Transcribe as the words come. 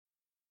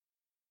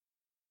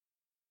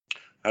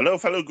Hello,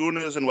 fellow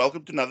Gooners, and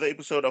welcome to another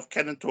episode of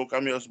Canon Talk.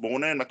 I'm your host,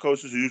 Mona, and my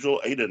co-host, as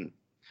usual, Aiden.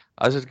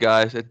 How's it,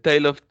 guys? A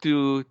tale of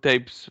two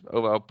tapes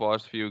over our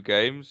past few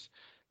games.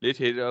 Let's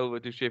head over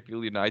to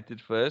Sheffield United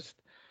first.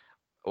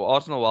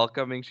 Arsenal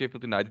welcoming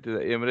Sheffield United to the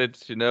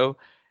Emirates.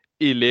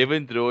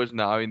 11 draws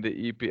now in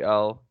the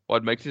EPL.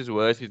 What makes this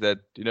worse is that,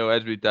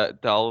 as we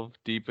delve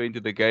deeper into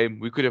the game,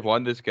 we could have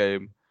won this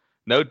game.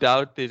 No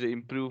doubt there's an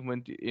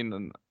improvement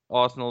in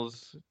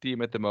Arsenal's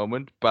team at the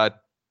moment,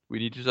 but we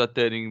need to start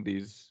turning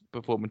these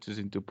performances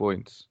into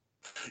points.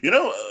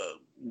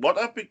 What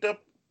I picked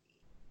up,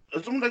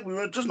 it's almost like we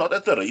were just not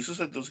at the races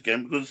at this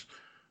game because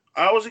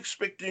I was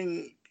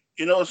expecting,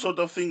 a sort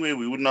of thing where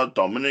we would not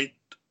dominate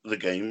the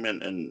game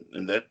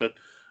and that, but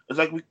it's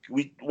like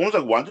we almost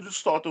like wanted to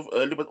start off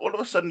early, but all of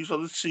a sudden you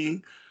started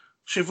seeing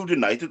Sheffield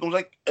United almost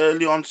like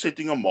early on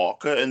setting a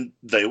marker and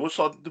they were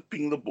starting to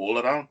ping the ball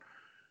around.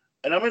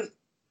 And I mean,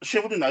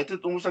 Sheffield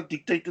United almost like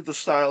dictated the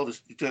style,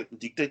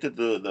 dictated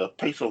the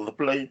pace of the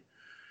play.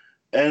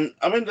 And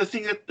I mean, the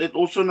thing that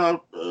also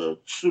now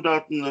stood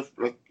out in the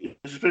like,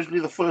 especially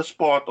the first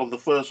part of the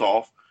first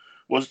half,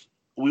 was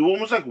we were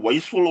almost like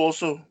wasteful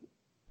also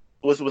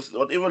with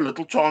whatever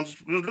little chances.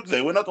 Because look,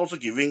 they were not also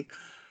giving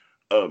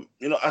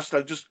us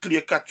like just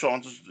clear cut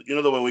chances.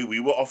 The way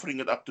we were offering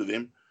it up to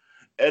them.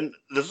 And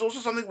there's also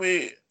something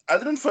where I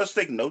didn't first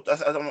take note.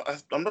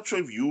 I'm not sure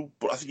if you.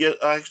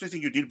 I actually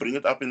think you did bring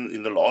it up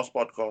in the last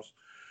podcast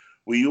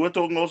where you were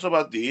talking also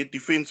about their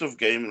defensive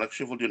game like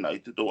Sheffield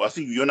United, or I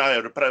think you and I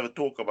had a private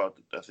talk about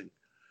it, I think.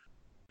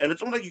 And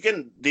it's almost like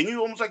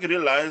you almost like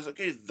realize,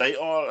 okay,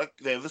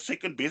 they're the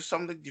second best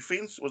something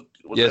defense. Was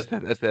Yes,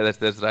 that?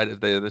 that's right.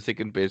 They're the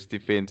second best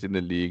defense in the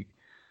league.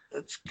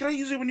 It's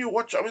crazy when you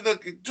watch. I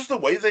mean, just the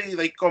way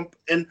they comp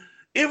and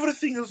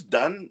everything is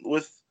done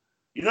with,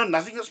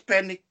 nothing is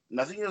panicked,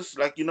 nothing is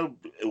like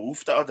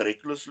hoofed out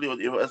recklessly or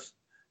whatever.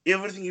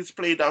 Everything is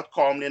played out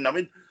calmly. And I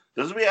mean,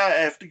 this is where I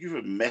have to give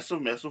a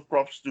massive, massive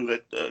props to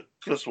that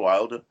Chris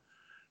Wilder.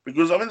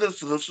 Because I mean, the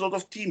sort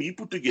of team he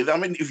put together. I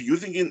mean, if you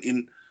think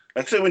in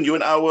like say when you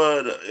and I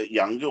were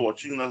younger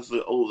watching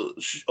the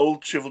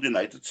old Sheffield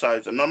United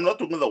sides, and I'm not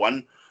talking the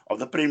one of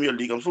the Premier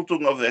League. I'm still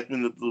talking of that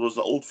when it was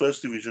the old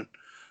First Division.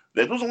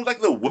 That was almost like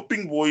the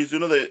whipping boys.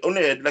 They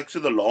only had like say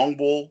the long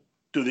ball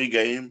to their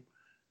game.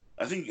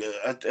 I think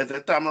at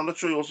that time, I'm not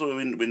sure. Also,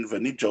 when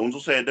Vinnie Jones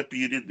also had a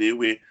period there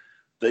where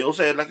they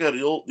also had like a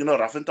real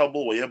rough and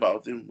tumble way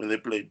about them when they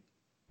played.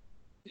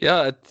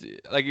 Yeah,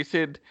 like you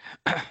said,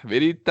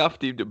 very tough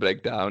team to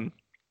break down,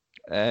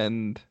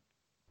 and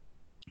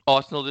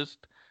Arsenal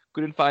just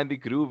couldn't find the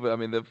groove. I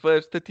mean, the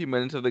first 30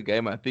 minutes of the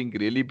game, I think,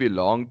 really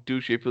belonged to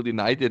Sheffield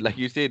United. Like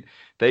you said,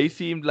 they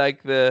seemed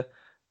like the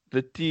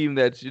team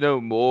that's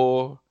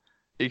more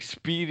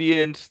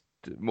experienced,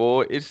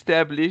 more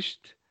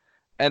established,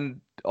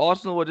 and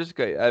Arsenal were just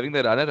having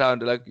the run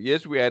around. Like,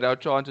 yes, we had our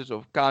chances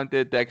of counter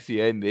attacks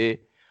here and there,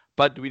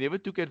 but we never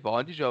took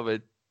advantage of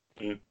it.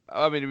 Mm.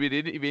 I mean, we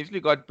did eventually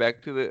got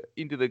back to the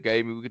into the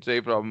game. We could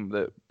say from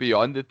the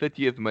beyond the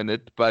 30th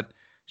minute, but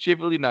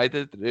Sheffield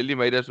United really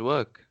made us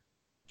work.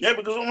 Yeah,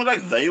 because almost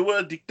like they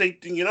were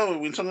dictating.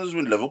 When sometimes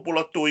when Liverpool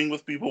are toying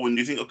with people, when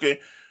you think, okay,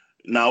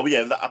 now we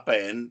have the upper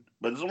hand,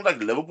 but it's almost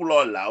like Liverpool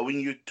are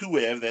allowing you to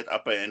have that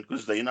upper hand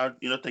because they're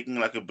not, taking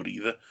like a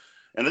breather.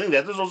 And I think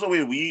that is also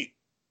where we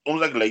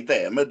almost like laid the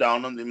hammer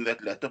down on them in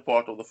that latter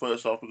part of the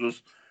first half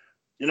because,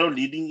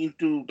 leading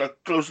into like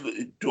close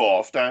to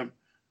halftime,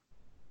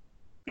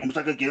 almost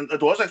like again,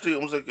 it was actually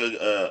almost like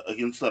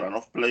against the run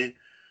of play.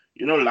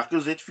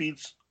 Lacazette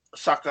feeds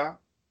Saka,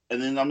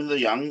 and then I mean the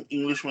young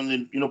Englishman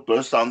then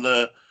bursts down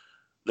the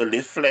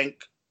left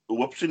flank,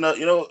 whoops in a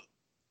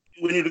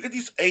when you look at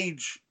his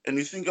age and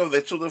you think of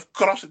that sort of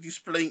cross that he's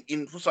playing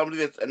in for somebody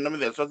that's, and I mean,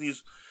 that's not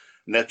his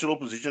natural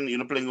position,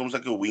 playing almost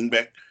like a wing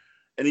back.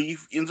 And he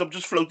ends up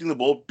just floating the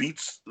ball,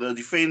 beats the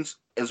defense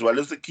as well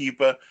as the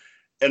keeper,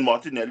 and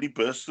Martinelli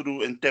bursts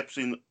through and taps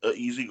in an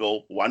easy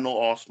goal,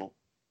 1-0 Arsenal.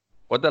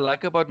 What I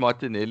like about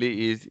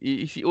Martinelli is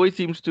he always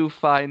seems to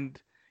find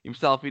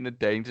himself in a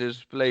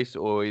dangerous place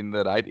or in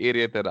the right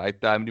area at the right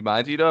time.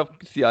 Reminds me of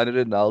Cristiano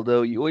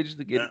Ronaldo. He always used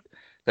to get Yeah.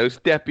 those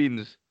tap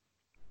ins,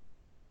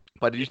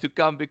 but it used to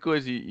come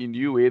because he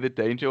knew where the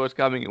danger was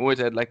coming. He always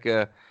had like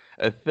a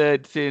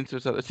third sense or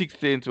something, a sixth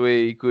sense where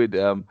he could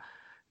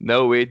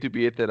know where to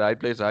be at the right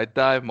place, right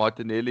time.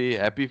 Martinelli,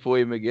 happy for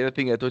him again. I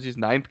think that was his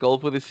ninth goal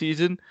for the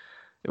season,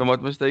 if I'm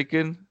not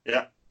mistaken.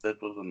 Yeah,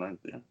 that was the ninth,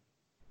 yeah.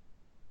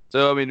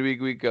 So I mean,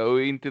 we go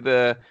into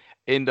the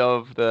end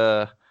of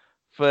the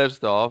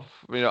first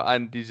half,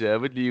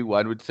 undeservedly,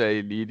 one would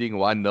say, leading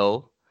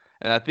 1-0.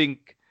 And I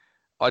think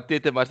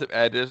Arteta must have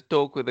had a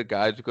talk with the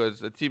guys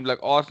because it seemed like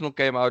Arsenal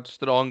came out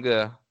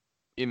stronger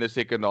in the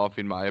second half,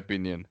 in my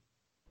opinion.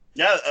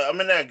 Yeah, I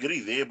mean, I agree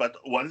there, but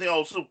one thing I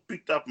also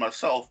picked up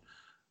myself,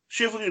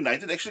 Sheffield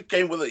United actually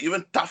came with an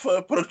even tougher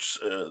approach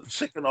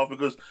second half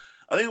because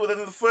I think within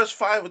the first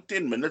 5 or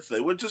 10 minutes, they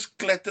were just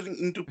clattering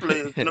into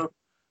players,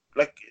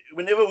 like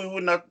whenever we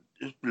would not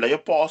play a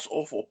pass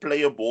off or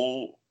play a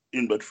ball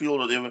in midfield or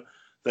whatever,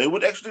 they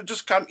would actually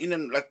just come in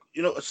and like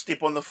a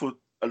step on the foot.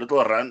 a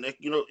little run, like,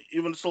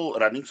 even still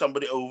running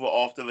somebody over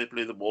after they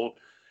play the ball.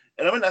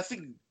 And I mean, I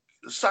think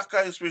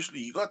Saka especially,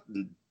 he got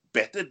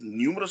battered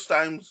numerous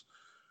times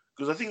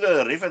because I think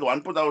the ref at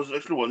one point I was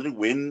actually wondering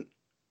when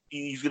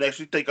he's going to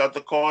actually take out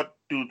the card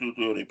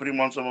to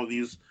reprimand some of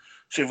these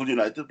Sheffield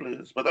United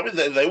players. But I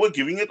mean, they were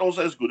giving it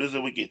also as good as they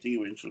were getting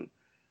eventually.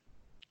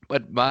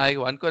 But my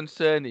one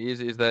concern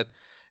is that,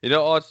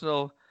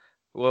 Arsenal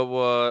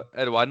were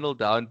at 1-0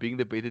 down, being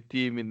the better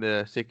team in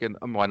the second.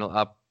 I'm 1-0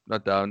 up,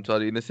 not down,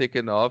 sorry, in the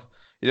second half.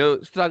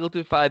 Struggled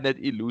to find that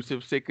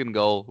elusive second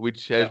goal,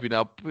 which has Yeah. been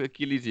our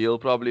Achilles heel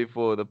probably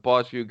for the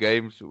past few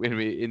games when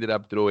we ended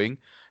up drawing.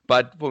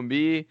 But for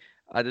me,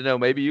 I don't know,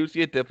 maybe you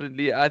see it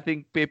differently. I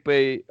think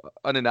Pepe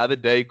on another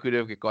day could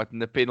have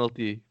gotten a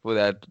penalty for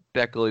that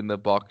tackle in the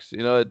box.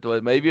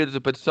 Maybe it was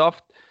a bit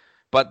soft.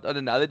 But on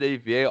another day,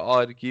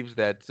 VAR gives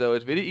that. So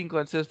it's very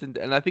inconsistent.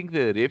 And I think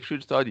the ref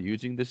should start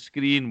using the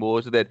screen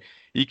more so that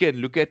he can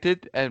look at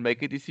it and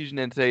make a decision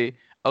and say,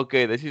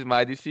 okay, this is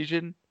my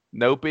decision.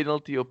 No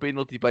penalty or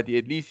penalty. But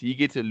at least he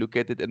gets a look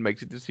at it and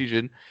makes a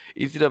decision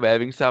instead of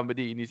having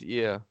somebody in his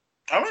ear.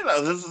 I mean,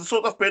 there's the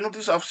sort of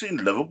penalties I've seen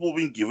Liverpool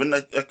being given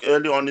like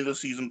early on in the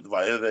season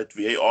via that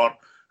VAR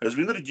has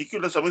been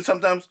ridiculous. I mean,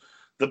 sometimes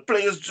the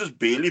player's just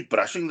barely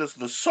brushing the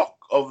sock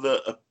of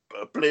the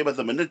player, but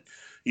the minute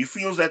he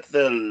feels that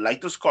the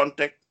lightest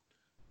contact,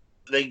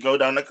 they go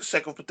down like a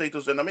sack of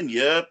potatoes. And I mean,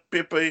 yeah,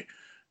 Pepe,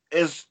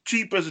 as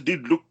cheap as it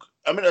did look,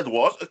 I mean, it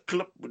was a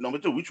clip. No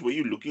matter which way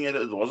you're looking at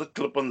it, it was a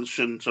clip on the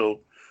shin.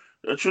 So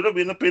it should have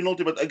been a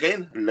penalty. But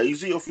again,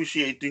 lazy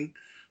officiating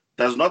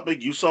does not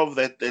make use of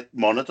that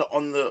monitor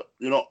on the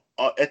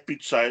at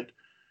pitch side.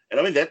 And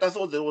I mean that I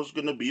thought there was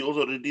going to be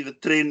also already the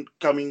trend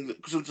coming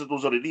since it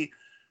was already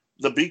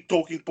the big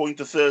talking point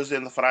the Thursday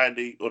and the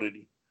Friday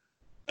already.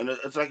 And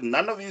it's like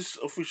none of these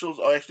officials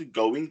are actually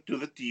going to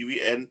the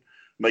TV and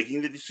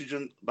making the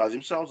decision by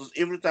themselves. It's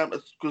every time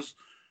it's because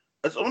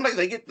it's almost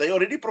like they're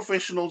already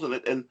professionals in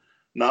it, and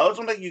now it's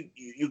almost like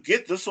you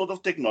get this sort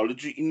of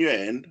technology in your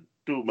hand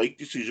to make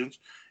decisions,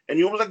 and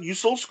you're almost like you're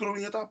still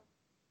screwing it up.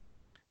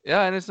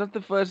 Yeah, and it's not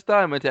the first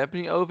time. It's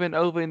happening over and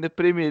over in the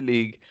Premier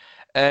League.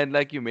 And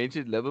like you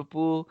mentioned,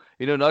 Liverpool,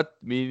 not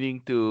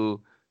meaning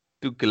to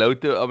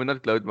gloat, I mean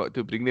not gloat, but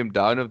to bring them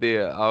down of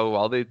their how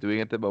well they're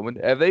doing at the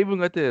moment. Have they even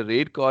got a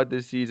red card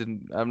this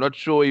season? I'm not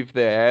sure if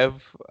they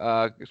have.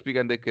 Speak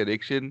under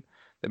correction.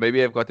 They maybe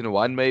have gotten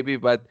one, maybe,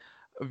 but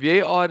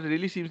VAR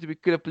really seems to be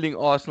crippling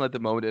Arsenal at the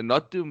moment, and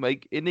not to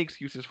make any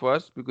excuses for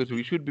us because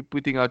we should be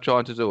putting our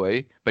chances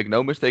away. Make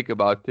no mistake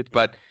about it.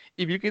 But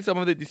if you look at some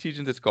of the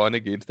decisions that's gone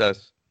against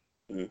us.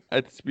 Mm.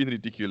 It's been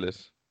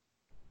ridiculous.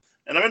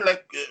 And I mean,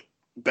 like,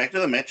 back to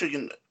the match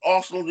again,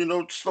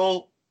 Arsenal,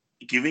 still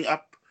giving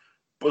up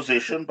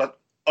possession, but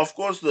of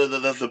course,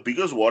 the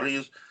biggest worry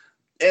is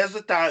as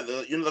the time,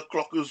 the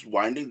clock is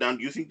winding down.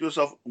 You think to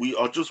yourself, we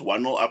are just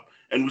 1-0 up,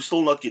 and we're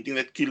still not getting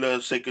that killer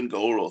second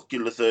goal or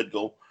killer third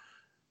goal.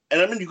 And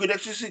I mean, you could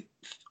actually see,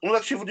 almost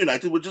like Sheffield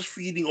United were just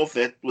feeding off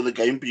that with the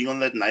game being on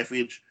that knife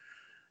edge.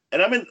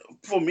 And I mean,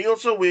 for me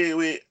also,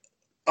 where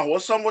I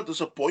was somewhat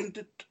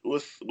disappointed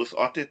with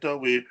Arteta,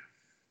 where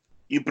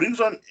he brings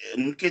on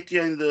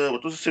Nketiah in the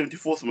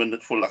 74th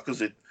minute for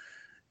Lacazette.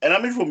 And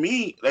I mean, for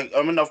me, like,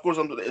 I mean, of course,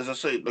 as I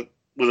say, like,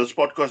 with this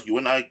podcast, you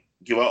and I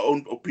give our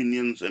own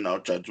opinions and our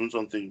judgments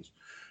on things.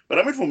 But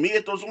I mean, for me,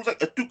 it was almost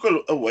like it took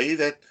away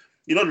that,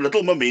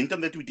 little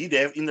momentum that we did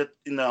have in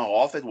a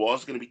half that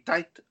was going to be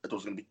tight. It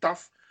was going to be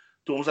tough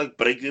to almost like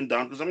break them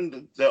down. Because, I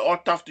mean, they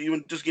are tough to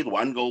even just get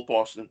one goal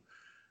past them.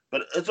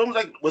 But it's almost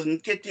like with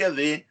Nketiah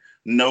there,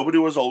 nobody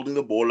was holding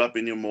the ball up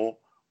anymore.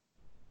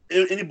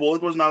 Any ball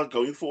that was now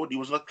going forward, he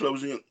was not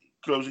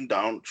closing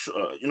down,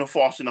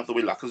 fast enough the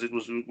way Lacazette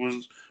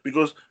was.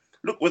 Because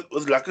look, with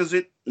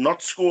Lacazette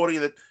not scoring,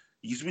 that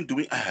he's been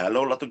doing a hell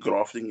of a lot of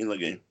grafting in the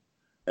game.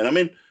 And I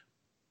mean,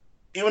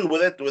 even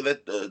with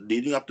that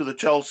leading up to the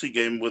Chelsea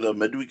game, with a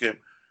midweek game,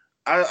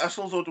 I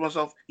still thought to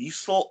myself, he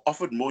still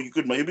offered more. You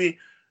could maybe,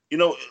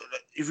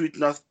 if we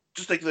now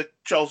just take the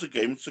Chelsea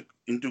game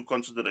into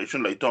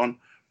consideration later on,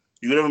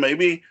 you could have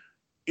maybe,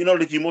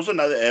 let him also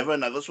have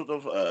another sort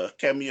of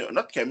cameo,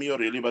 not cameo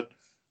really, but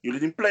you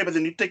let him play, but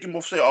then you take him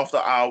off, say, after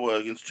an hour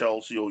against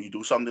Chelsea, or you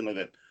do something like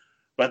that.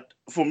 But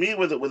for me,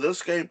 with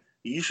this game,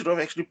 he should have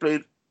actually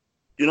played,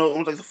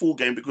 almost like the full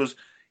game, because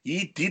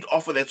he did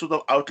offer that sort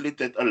of outlet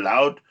that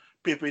allowed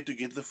Pepe to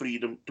get the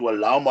freedom, to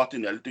allow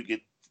Martinelli to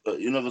get,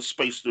 the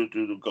space to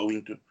go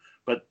into.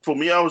 But for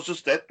me,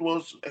 that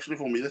was actually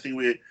for me the thing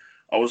where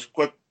I was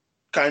quite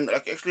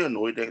actually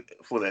annoyed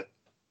for that.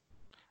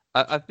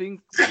 I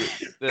think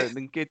the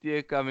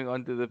Nketiah coming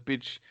onto the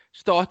pitch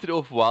started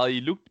off well. He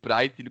looked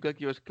bright. He looked like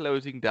he was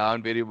closing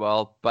down very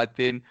well. But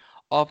then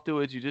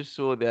afterwards, you just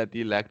saw that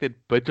he lacked a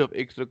bit of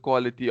extra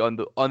quality on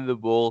the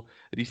ball,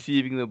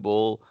 receiving the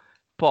ball,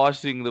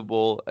 passing the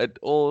ball. It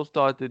all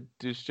started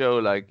to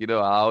show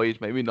how he's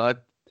maybe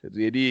not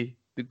ready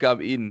to come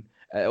in.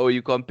 Or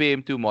you compare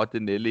him to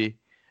Martinelli.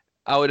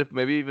 I would have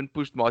maybe even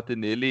pushed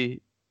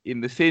Martinelli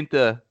in the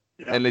center.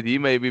 Yeah. And let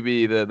him maybe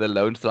be the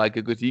lone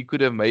striker because he could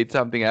have made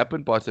something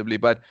happen possibly.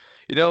 But,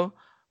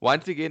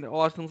 once again,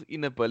 Arsenal's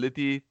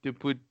inability to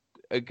put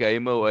a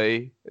game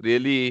away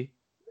really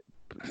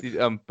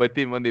put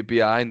him on the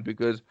behind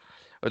because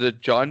was it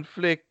John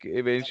Fleck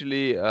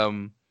eventually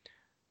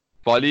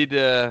volleyed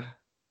a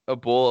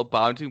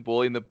bouncing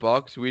ball in the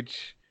box,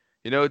 which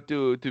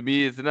to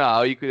me is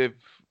how you could have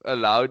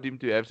allowed him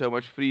to have so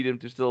much freedom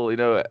to still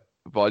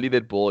volley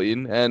that ball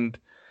in. And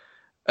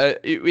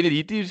when it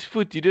hit his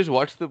foot, you just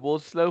watch the ball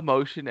slow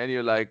motion, and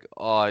you're like,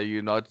 "Oh,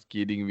 you're not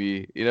kidding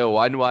me!"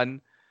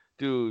 1-1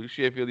 to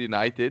Sheffield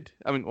United.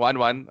 I mean,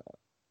 1-1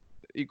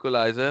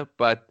 equalizer,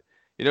 but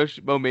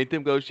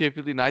momentum goes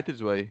Sheffield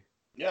United's way.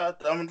 Yeah,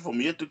 I mean, for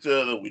me, it took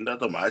the wind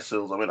out of my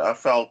sails. I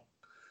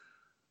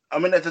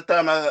mean, at the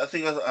time, I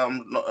think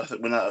not, I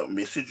think when I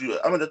messaged you,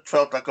 I mean, it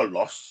felt like a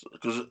loss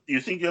because you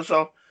think to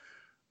yourself,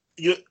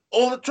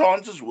 all the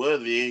chances were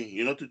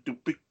there, to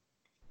pick,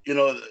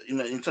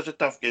 in such a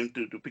tough game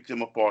to pick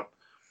them apart.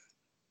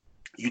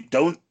 You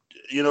don't,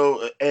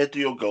 add to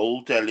your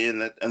goal tally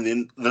and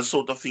then this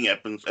sort of thing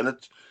happens, and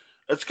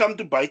it's come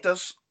to bite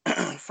us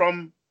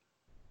from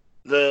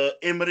the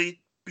Emery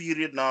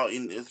period now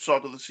in the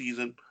start of the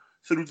season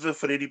through to the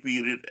Freddie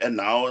period, and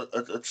now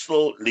it's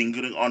still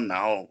lingering on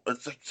now.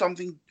 It's like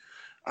something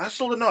I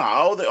still don't know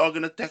how they are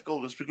going to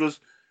tackle this because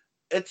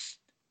it's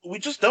we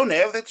just don't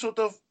have that sort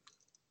of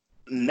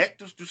neck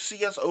to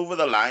see us over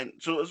the line.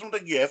 So it's not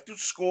like you have to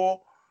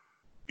score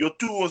your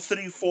 2 or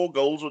 3, 4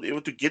 goals,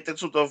 whatever, to get that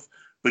sort of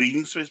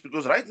breathing space.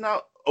 Because right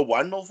now, a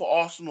 1-0 for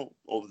Arsenal,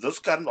 or this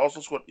current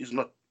Arsenal squad, is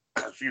not,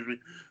 excuse me,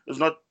 is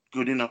not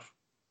good enough.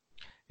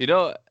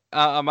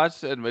 I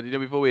must admit,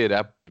 before we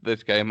wrap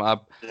this game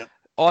up, Yeah.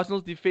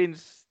 Arsenal's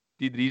defense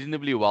did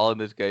reasonably well in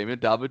this game.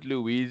 David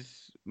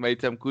Luiz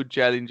made some good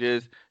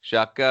challenges.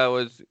 Xhaka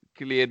was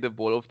cleared the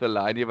ball off the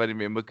line, if I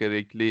remember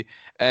correctly.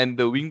 And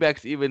the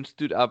wingbacks even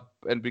stood up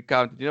and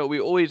recounted.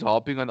 We're always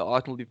harping on the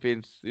Arsenal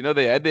defense.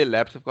 They had their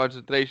lapse of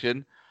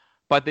concentration,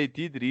 but they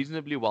did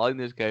reasonably well in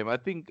this game. I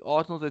think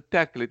Arsenal's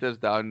attack let us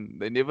down.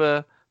 They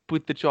never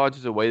put the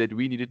chances away that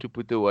we needed to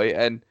put away.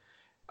 And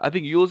I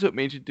think you also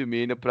mentioned to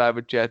me in a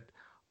private chat,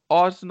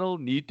 Arsenal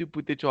need to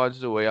put their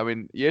chances away. I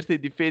mean, yes, their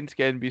defense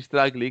can be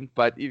struggling,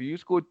 but if you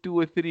score 2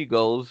 or 3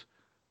 goals,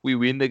 we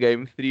win the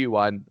game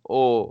 3-1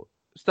 or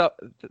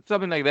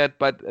something like that.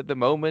 But at the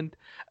moment,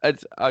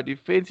 it's our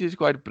defense is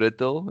quite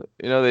brittle.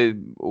 They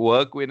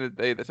work when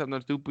they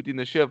sometimes do put in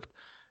the shift,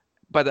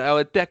 but our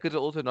attackers are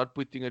also not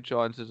putting their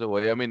chances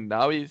away. I mean,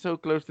 now he's so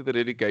close to the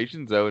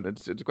relegation zone.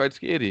 It's quite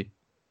scary.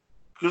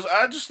 Because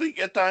I just think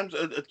at times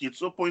it gets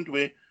to a point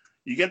where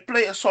you can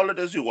play as solid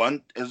as you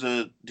want as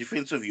a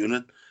defensive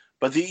unit,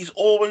 but there is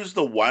always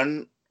the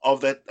one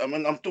of that. I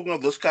mean, I'm talking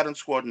of this current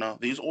squad now.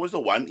 There's always the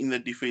one in the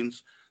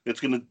defense that's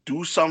going to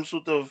do some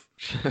sort of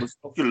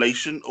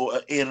miscalculation or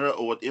an error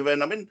or whatever.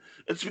 And I mean,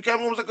 it's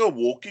become almost like a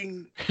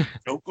walking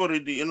joke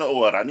already,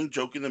 or a running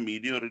joke in the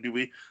media already.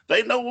 Where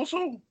they know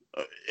also,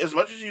 as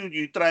much as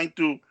you're trying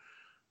to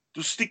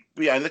stick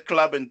behind the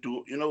club and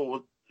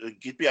to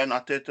get behind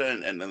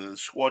Arteta and the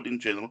squad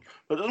in general.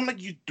 But it doesn't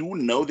like you do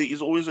know there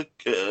is always a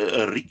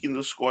rick in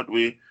the squad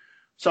where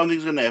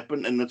something's going to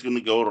happen and it's going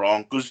to go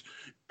wrong. Because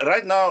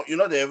right now you're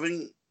not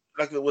having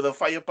like with the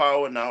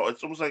firepower now.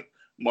 It's almost like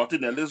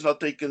Martinelli's not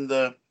taking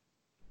the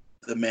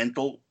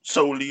mantle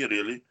solely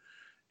really,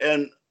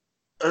 and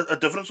a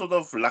different sort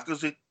of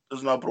Lacazette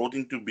is now brought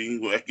into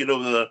being. Like,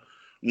 the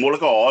more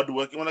like a hard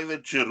working, like the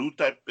Giroud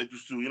type that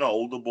used to,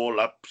 hold the ball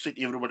up, set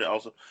everybody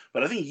else up.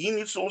 But I think he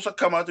needs to also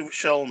come out of his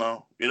shell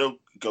now,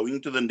 going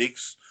into the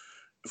next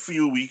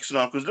few weeks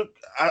now. Because look,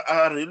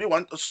 I really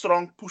want a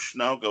strong push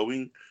now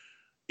going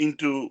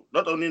into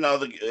not only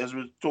now as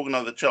we're talking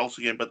about the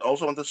Chelsea game, but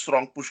also want a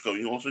strong push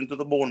going also into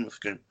the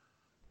Bournemouth game.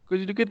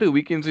 Because you look at the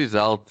weekend's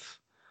results.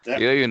 Yeah.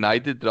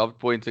 United dropped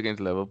points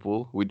against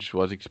Liverpool, which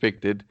was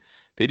expected.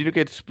 Then you look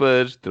at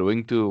Spurs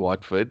throwing to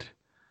Watford,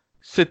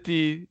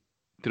 City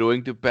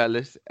throwing to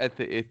Palace at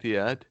the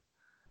Etihad.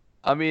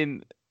 I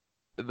mean,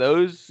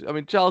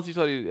 Chelsea,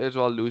 sorry, as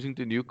well, losing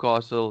to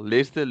Newcastle,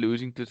 Leicester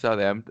losing to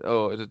Southampton.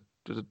 Oh,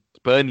 was it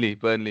Burnley?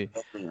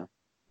 Yeah.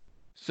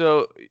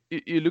 So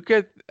you look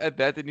at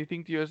that and you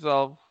think to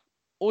yourself,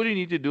 all you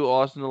need to do,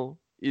 Arsenal,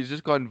 is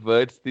just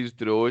convert these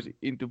draws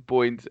into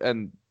points,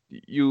 and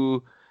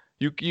you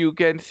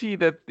can see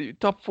that the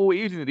top 4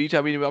 is in reach.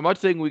 I mean, I'm not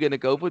saying we're going to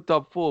go for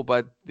top 4,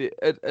 but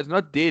it's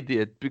not dead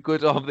yet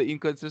because of the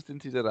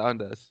inconsistencies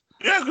around us.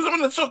 Yeah, because I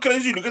mean it's so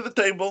crazy. Look at the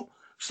table,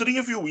 string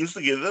a few wins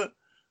together,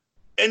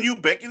 and you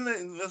back in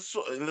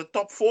the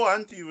top 4,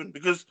 aren't you even?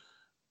 Because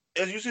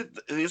as you said,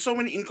 there's so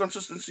many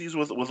inconsistencies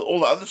with all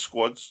the other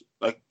squads.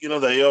 Like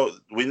they are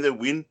when they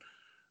win,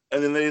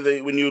 and then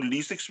they when you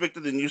least expect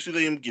it, then you see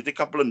them get a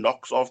couple of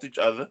knocks off each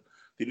other.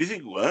 Then you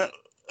think, well,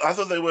 I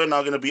thought they were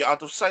now going to be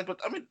out of sight. But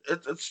I mean,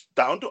 it's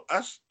down to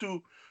us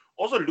to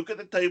also look at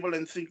the table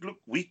and think, look,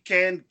 we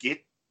can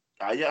get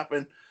higher up.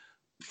 And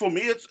for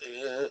me,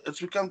 it's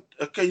become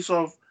a case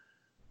of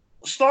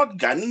start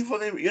gunning for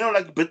them.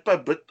 Like bit by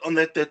bit on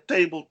that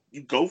table,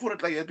 you go for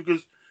it like that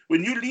because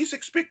when you least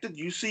expect it,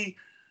 you see.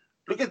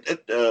 Look at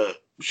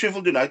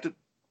Sheffield United.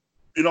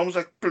 almost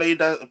like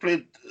played almost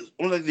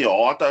like the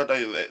heart out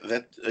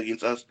that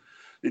against us.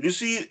 Did you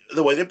see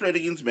the way they played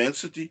against Man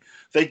City?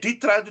 They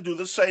did try to do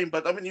the same,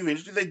 but I mean,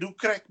 eventually they do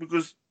crack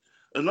because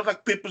it's not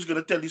like Pep was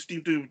going to tell his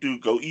team to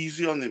go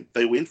easy on them.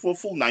 They went for a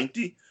full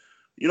 90,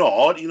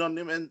 hard in on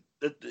them, and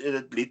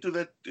it led to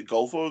that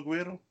goal for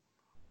Aguero.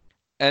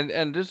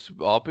 And just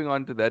hopping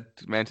on to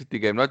that Man City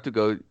game, not to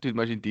go too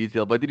much in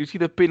detail, but did you see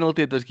the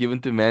penalty that was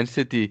given to Man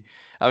City?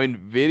 I mean,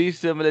 very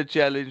similar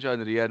challenge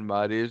on Riyad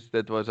Mahrez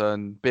that was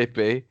on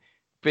Pepe.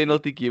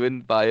 Penalty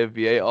given by a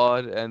VAR,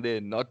 and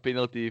then not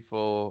penalty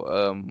for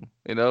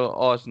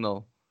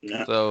Arsenal.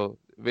 Yeah, So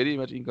very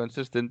much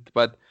inconsistent.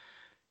 But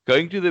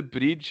going to the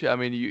bridge, I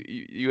mean,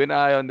 you and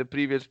I on the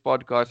previous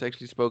podcast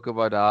actually spoke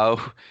about how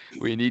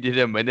we needed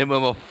a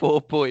minimum of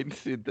 4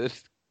 points in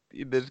this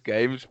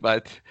games,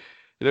 but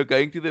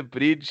going to the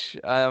bridge,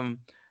 not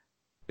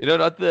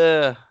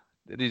the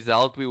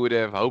result we would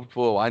have hoped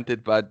for,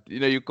 wanted, but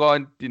you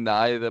can't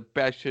deny the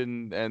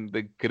passion and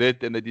the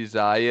grit and the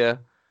desire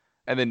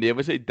and the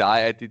never say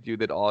die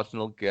attitude that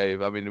Arsenal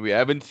gave. I mean, we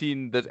haven't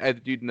seen this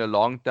attitude in a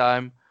long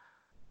time.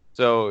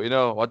 So,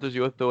 what was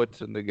your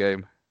thoughts on the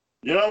game?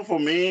 for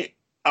me,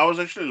 I was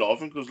actually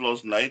laughing because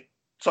last night,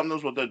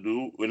 sometimes what I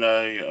do when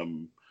I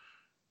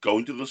go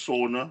into the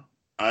sauna,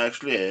 I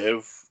actually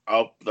have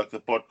out like the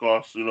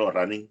podcast,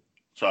 running,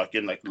 so I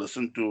can like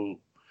listen to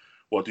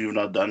what you've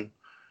not done.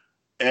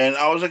 And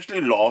I was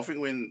actually laughing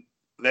when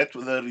that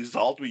the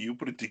result where you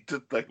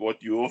predicted like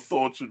what your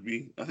thoughts would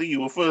be. I think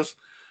you were first,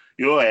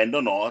 hand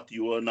on heart,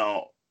 you were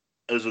now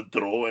as a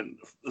draw, and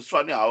it's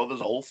funny how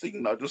this whole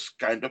thing now just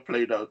kind of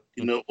played out,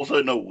 also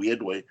in a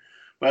weird way.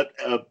 But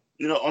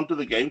onto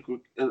the game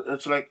quick.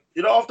 It's like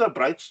after a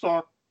bright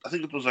start, I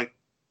think it was like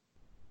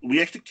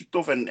we actually kicked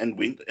off and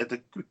went at a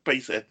quick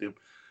pace at them.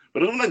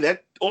 But it was like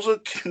that also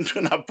came to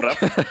an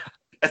abrupt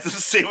at the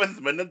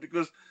 7th minute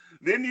because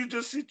then you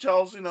just see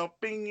Chelsea now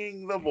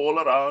pinging the ball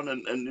around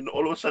and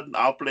all of a sudden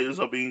our players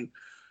are being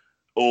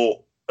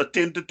or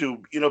attempted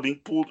to being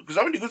pulled because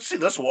I mean you could see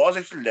this was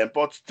actually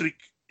Lampard's trick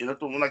to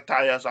like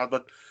tie us out,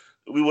 but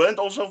we weren't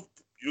also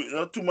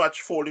too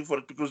much falling for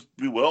it because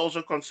we were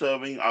also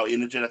conserving our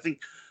energy. And I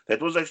think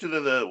that was actually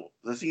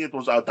the thing that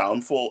was our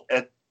downfall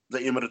at the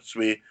Emirates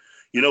where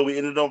we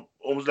ended up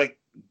almost like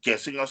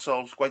guessing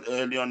ourselves quite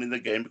early on in the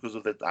game because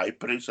of that high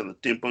press and the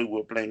tempo we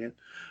were playing in.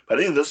 But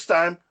I think this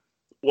time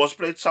was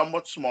played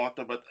somewhat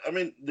smarter. But I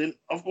mean, then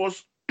of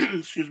course,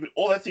 excuse me,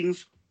 all the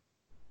things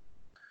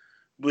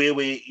where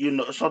we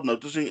start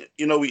noticing,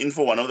 we're in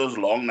for one of those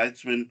long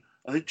nights when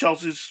I think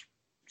Chelsea's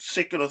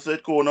second or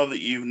third corner of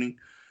the evening,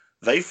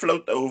 they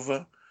float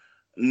over.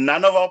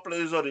 None of our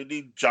players are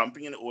really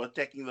jumping in or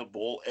attacking the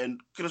ball,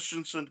 and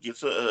Christensen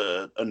gets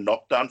a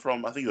knockdown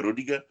from I think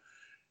Rudiger,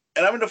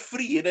 and I'm in a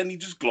free hit, and he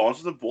just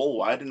glances the ball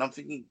wide, and I'm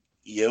thinking,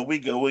 here we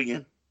go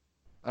again.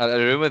 I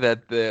remember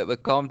that the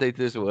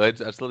commentator's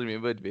words. I still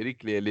remember it very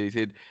clearly. He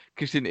said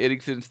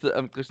Christensen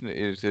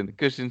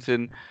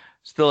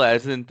still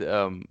hasn't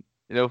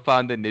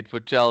found the net for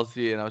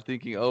Chelsea, and I was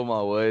thinking, oh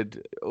my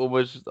word,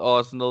 almost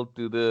Arsenal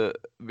to the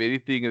very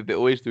thing that they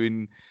always do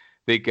in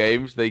their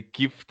games. They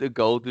gift a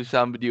goal to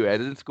somebody who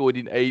hasn't scored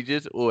in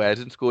ages or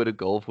hasn't scored a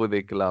goal for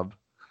their club.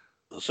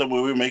 So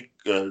where we make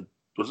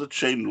was it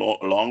Shane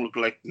Long look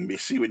like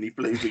Messi when he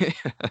plays again?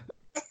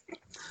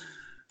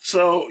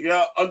 So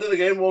yeah, under the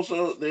game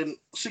also then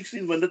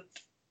 16th minute,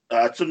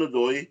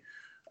 Hudson-Odoi.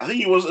 I think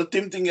he was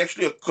attempting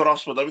actually a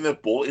cross, but I mean the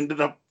ball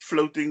ended up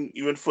floating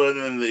even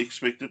further than they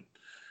expected.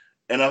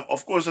 And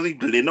of course, I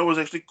think Leno was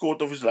actually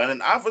caught off his line,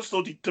 and I first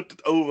thought he tipped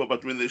it over,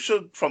 but when they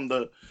showed from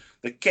the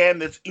cam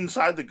that's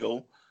inside the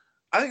goal,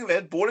 I think if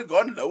that ball had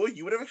gone lower,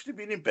 you would have actually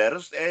been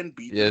embarrassed and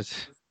beaten.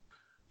 Yes.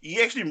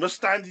 He actually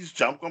mistimed his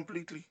jump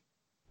completely.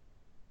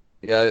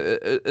 Yeah,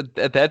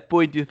 at that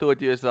point you thought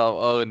to yourself,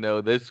 oh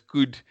no, this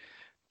could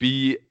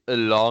be a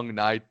long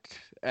night,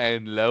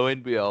 and lo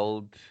and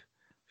behold,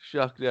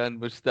 Shakran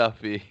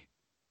Mustafi.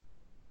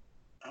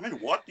 I mean,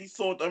 what he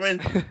thought. I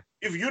mean,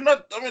 if you're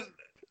not, I mean,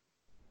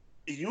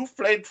 you've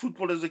played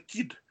football as a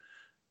kid.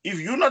 If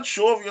you're not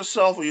sure of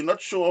yourself or you're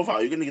not sure of how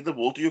you're going to get the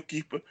ball to your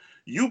keeper,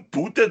 you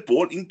boot that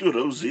ball into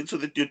row Z so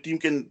that your team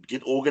can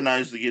get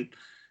organized again.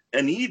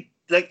 And he,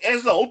 like,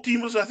 as the whole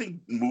team was, I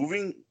think,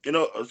 moving,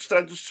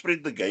 trying to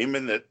spread the game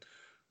and that.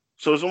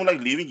 So it's almost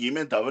like leaving him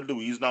and David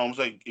Luiz now almost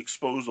like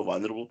exposed or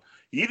vulnerable.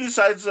 He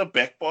decides a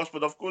back pass,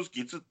 but of course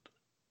gets it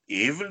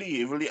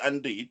heavily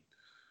under it.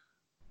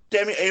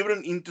 Tammy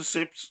Abraham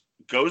intercepts,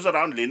 goes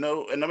around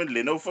Leno, and I mean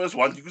Leno first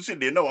once you could see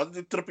Leno wanted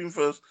to trip him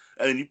first,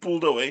 and then he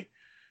pulled away.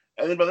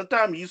 And then by the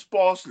time he's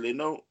past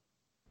Leno,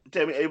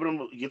 Tammy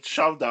Abraham gets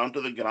shoved down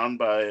to the ground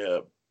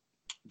by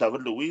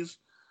David Luiz.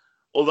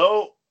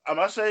 Although I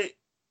must say,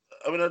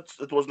 I mean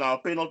it was now a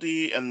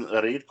penalty and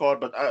a red card,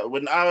 but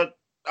when I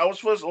was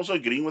first also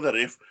agreeing with the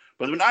ref,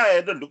 but when I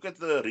had to look at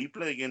the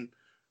replay again,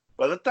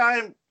 by the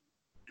time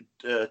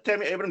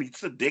Tammy Abraham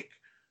hits the deck,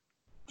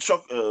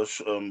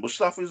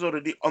 Mustafa is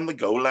already on the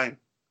goal line.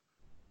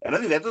 And I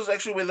think that was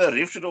actually where the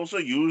ref should also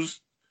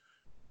use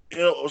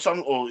or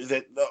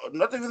that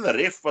not even the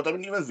ref, but I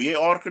mean even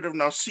VAR could have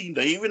now seen.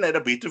 They even had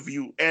a better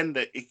view and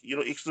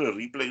extra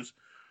replays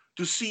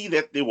to see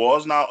that there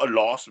was now a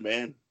last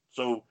man.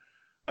 So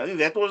I think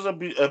that was a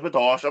bit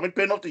harsh. I mean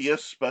penalty,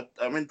 yes, but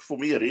I mean for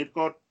me a red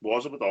card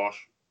was a bit harsh.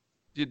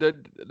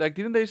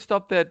 Didn't they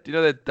stop that,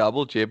 that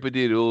double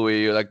jeopardy rule where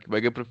you like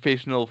make a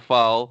professional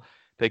foul,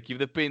 they give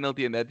the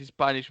penalty, and that is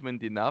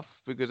punishment enough?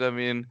 Because I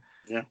mean,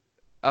 Yeah.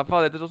 I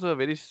found that is also a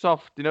very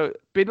soft,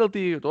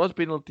 penalty. It was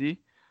penalty,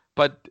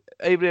 but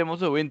Abraham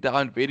also went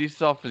down very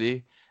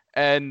softly.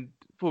 And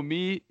for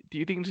me, do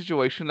you think in a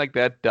situation like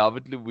that,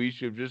 David Luiz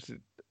should just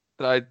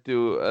try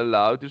to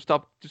allow to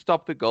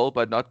stop the goal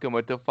but not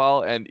commit a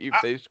foul? And if I,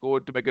 they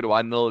scored to make it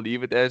 1-0,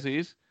 leave it as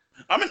is.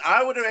 I mean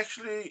I would have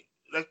actually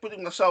like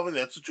putting myself in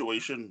that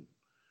situation.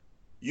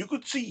 You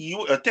could see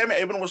Tammy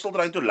Abraham was still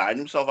trying to line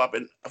himself up,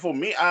 and for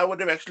me, I would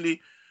have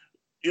actually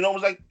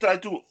was like try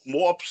to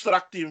more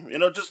obstruct him,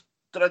 just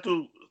try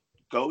to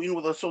go in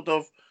with a sort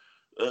of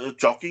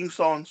jogging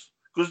stance.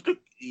 Because look,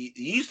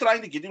 he's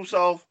trying to get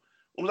himself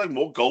almost like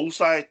more goal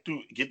side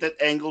to get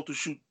that angle to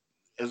shoot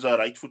as a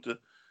right footer.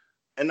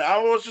 And I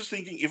was just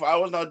thinking, if I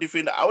was now a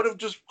defender, I would have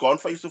just gone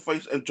face to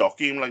face and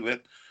jockey him like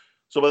that.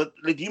 So, but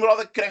let him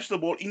rather crash the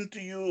ball into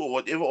you or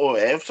whatever, or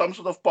have some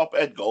sort of pop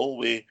at goal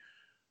where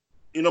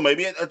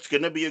maybe it's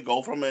going to be a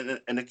goal from an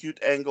acute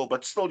angle,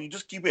 but still, you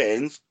just keep your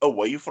hands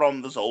away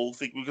from this whole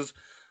thing because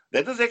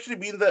that has actually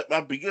been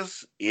my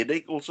biggest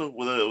headache also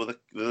with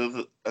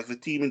the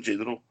team in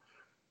general,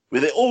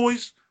 where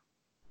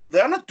they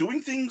are not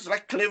doing things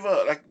like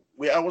clever, like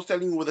where I was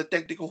telling you with the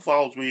tactical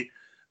fouls, where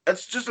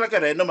it's just like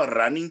a random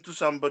running to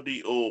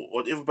somebody or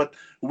whatever, but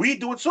we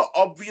do it so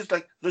obvious,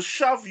 like the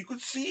shove, you could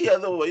see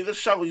the way the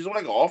shove, he's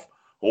like off,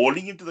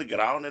 holding him to the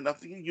ground, and I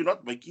think you're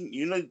not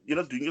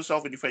doing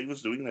yourself any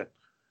favors doing that.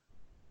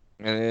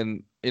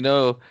 And then,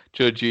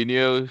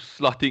 Jorginho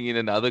slotting in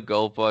another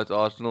goal for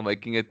Arsenal,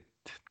 making it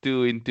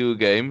 2 in 2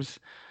 games.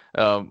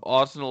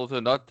 Arsenal also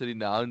not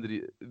renowned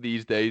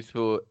these days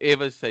for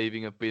ever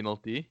saving a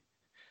penalty.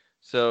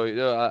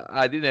 So,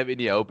 I didn't have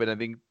any hope. And I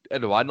think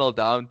at 1-0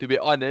 down, to be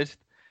honest,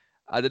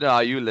 I don't know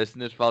how you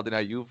listeners felt and how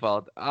you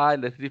felt. I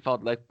literally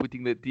felt like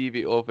putting the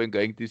TV off and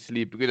going to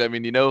sleep because, I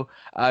mean,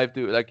 I have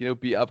to, like,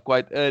 be up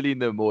quite early in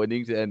the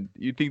mornings. And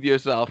you think to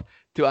yourself,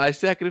 do I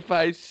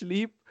sacrifice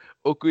sleep?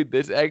 Or could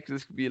this actually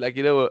be like,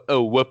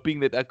 a whipping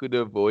that I could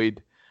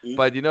avoid? Mm.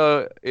 But,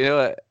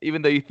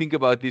 even though you think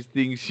about these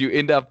things, you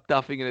end up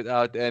toughing it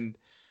out. And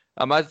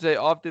I must say,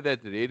 after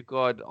that red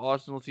card,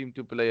 Arsenal seemed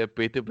to play a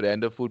better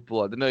brand of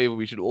football. I don't know if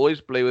we should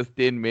always play with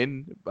 10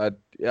 men, but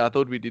yeah, I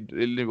thought we did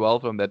really well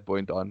from that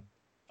point on.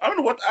 I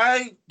mean, what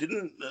I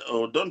didn't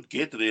or don't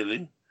get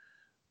really,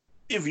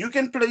 if you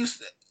can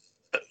place,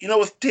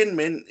 with 10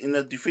 men in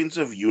a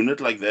defensive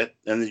unit like that,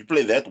 and you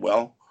play that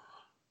well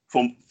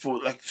for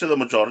like say the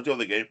majority of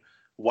the game,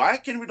 why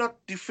can we not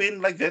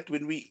defend like that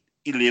when we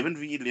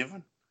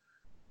 11v11?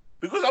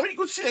 Because I mean, you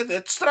could see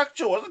that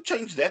structure wasn't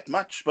changed that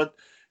much, but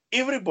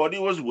everybody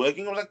was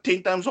working like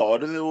 10 times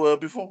harder than they were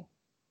before.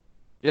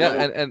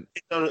 Yeah, and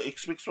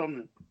Expects from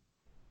them.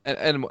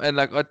 and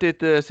like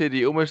Arteta said,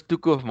 he almost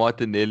took off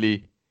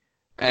Martinelli,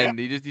 Yeah, and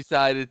he just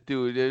decided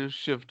to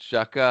shift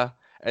Xhaka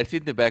and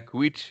centre back,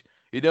 which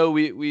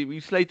we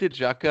slated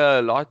Xhaka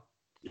a lot,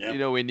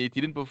 yeah, when he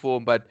didn't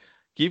perform, but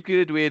give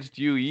credit where it's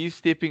due. He's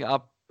stepping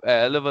up a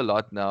hell of a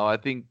lot now. I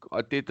think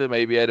Arteta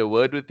maybe had a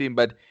word with him,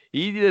 but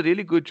he did a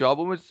really good job,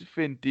 almost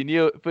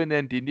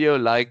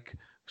Fernandinho like yeah.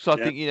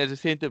 slotting in as a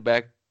centre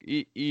back.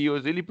 He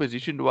was really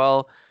positioned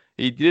well.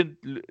 He didn't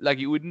like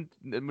he wouldn't.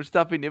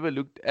 Mustafi never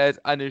looked as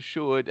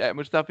unassured.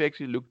 Mustafi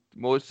actually looked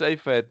more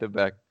safer at the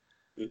back.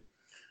 Mm.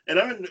 And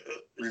I mean,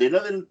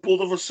 Lena then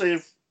pulled off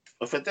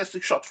a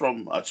fantastic shot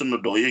from Hudson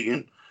Odoi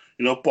again,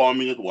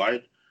 palming it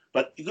wide.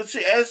 But you could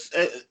see as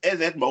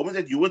that moment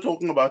that you were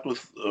talking about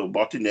with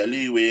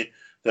Martinelli, where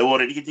they were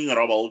already getting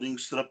Rob Holding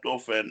stripped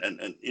off, and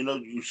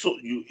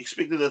you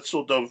expected that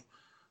sort of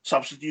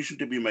substitution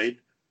to be made.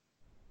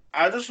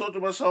 I just thought to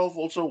myself,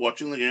 also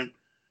watching the game,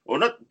 or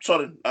not.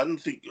 Sorry, I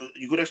didn't think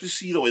you could actually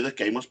see the way the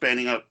game was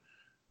panning out.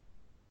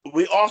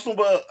 We Arsenal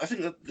were, I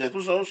think that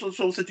was also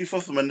so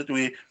 35th minute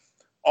where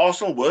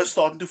Arsenal were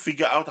starting to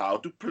figure out how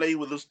to play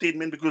with those 10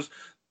 men because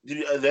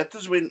that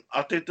is when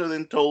Arteta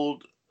then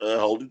told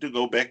Holding to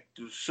go back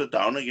to sit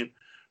down again.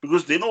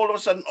 Because then all of a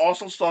sudden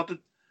Arsenal started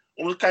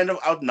almost kind of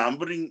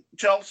outnumbering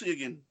Chelsea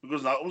again.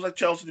 Because now it was like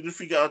Chelsea didn't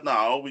figure out now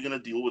how we're going to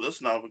deal with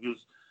this now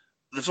because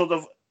the sort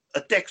of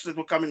attacks that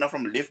were coming now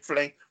from left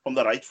flank, from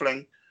the right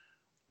flank,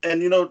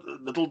 and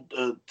little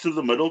through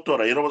the middle,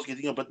 Torreira was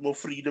getting a bit more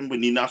freedom.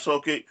 When he now saw,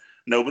 okay,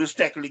 nobody's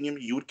tackling him,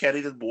 you would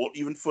carry the ball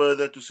even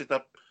further to set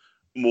up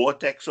more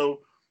attack.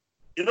 So,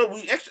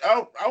 we actually,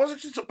 I was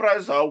actually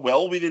surprised how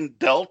well we then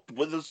dealt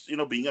with this,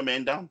 being a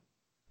man down.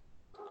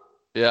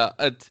 Yeah,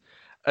 it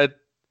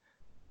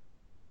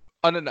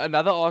on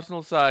another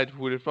Arsenal side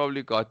would have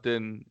probably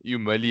gotten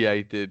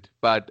humiliated.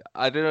 But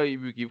I don't know if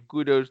you give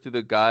kudos to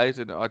the guys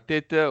and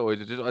Arteta, or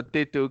is it just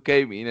Arteta who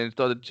came in and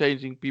started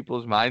changing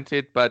people's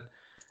mindset? But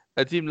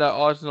it seemed like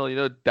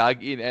Arsenal,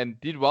 dug in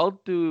and did well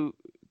to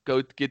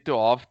get to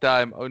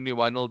halftime only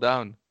 1-0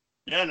 down.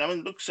 Yeah, and I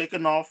mean, look,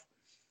 second half,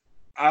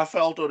 I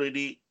felt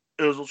already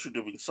Özil should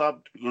have been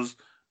subbed because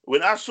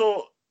when I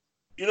saw,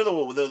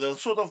 the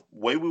sort of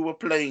way we were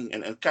playing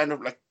and kind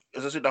of like,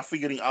 as I said, I'm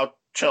figuring out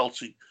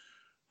Chelsea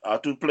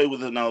to play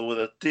with it now with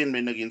a 10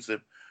 men against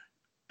them.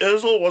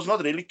 Özil was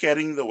not really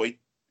carrying the weight,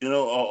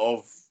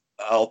 of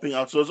helping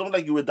out. So it's not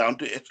like you were down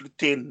to actually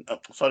 10,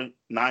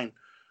 9,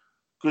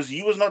 because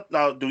he was not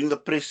now doing the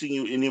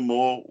pressing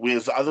anymore,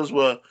 whereas others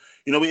were,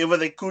 wherever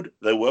they could,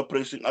 they were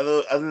pressing.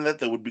 Other than that,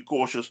 they would be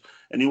cautious.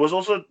 And he was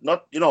also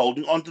not,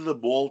 holding onto the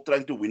ball,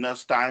 trying to win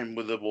us time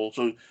with the ball.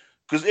 So,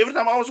 because every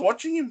time I was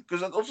watching him,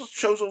 because that also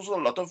shows also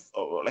a lot of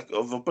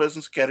of a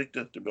person's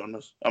character, to be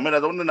honest. I mean, I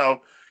don't want to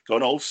now go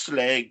an old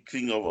slag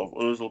thing of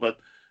Ozil, but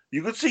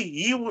you could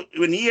see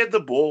when he had the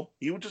ball,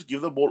 he would just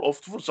give the ball off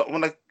for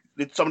someone, like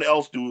let somebody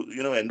else do,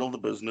 handle the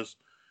business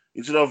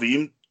instead of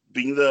him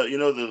being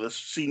the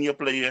senior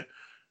player,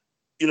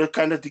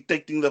 kind of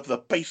dictating the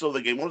pace of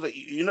the game. Almost like,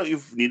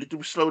 you've needed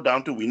to slow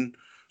down to win,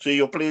 so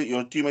your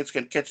teammates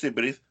can catch their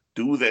breath.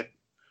 Do that.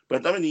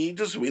 But I mean, he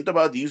just went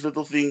about these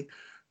little thing,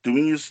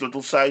 doing his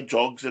little side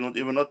jogs and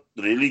whatever, not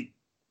really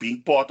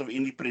being part of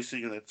any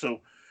pressing and that.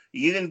 So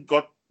he then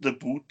got the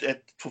boot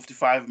at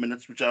 55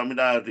 minutes, which I mean,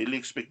 I really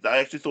expect. I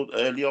actually thought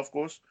earlier, of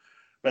course,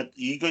 but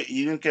he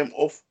then came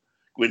off.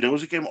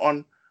 Guendouzi came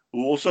on,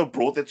 who also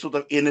brought that sort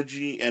of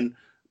energy, and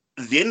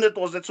then it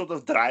was that sort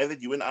of drive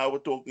that you and I were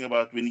talking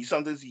about when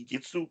sometimes he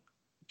gets too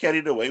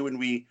carried away when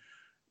we,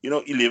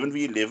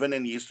 11v11,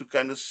 and he used to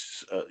kind of,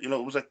 it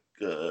was like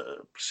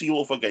seal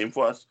off a game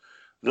for us.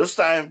 This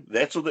time,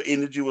 that sort of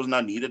energy was now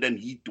needed, and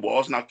he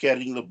was now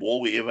carrying the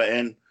ball wherever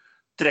and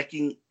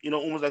tracking,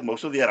 almost like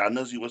most of the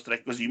runners he was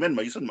tracking, because him and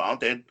Mason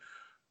Mount had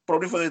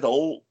probably for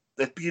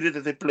that period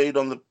that they played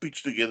on the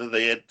pitch together,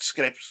 they had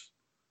scraps,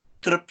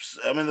 trips.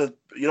 I mean,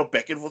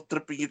 back and forth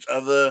tripping each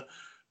other,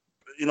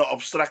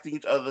 obstructing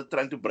each other,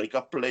 trying to break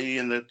up play,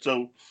 and that.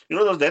 So,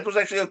 that was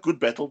actually a good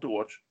battle to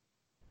watch.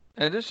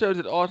 And it just shows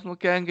that Arsenal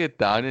can get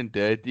down and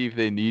dirty if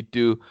they need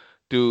to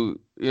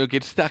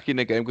get stuck in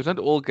a game, because not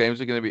all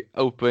games are going to be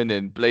open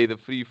and play the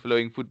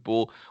free-flowing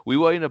football. We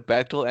were in a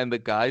battle, and the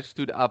guys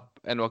stood up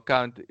and were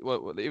counted.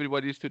 Well,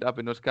 everybody stood up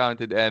and was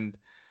counted, and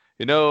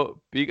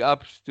big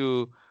ups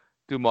to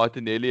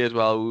Martinelli as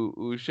well,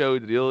 who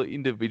showed real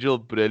individual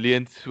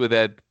brilliance with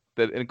that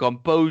and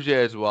composure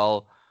as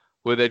well,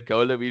 with that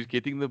goal of his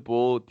getting the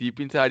ball deep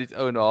inside his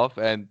own half,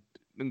 and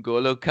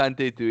N'Golo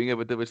Kante doing a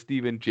bit of a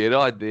Steven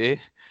Gerrard there.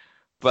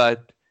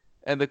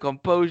 And the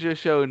composure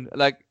shown,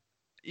 like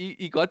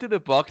he got to the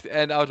box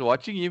and I was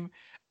watching him,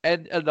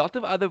 and a lot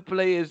of other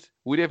players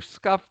would have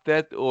scuffed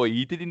that or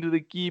hit it into the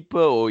keeper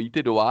or hit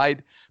it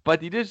wide,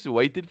 but he just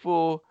waited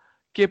for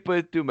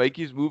Kepa to make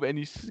his move, and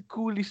he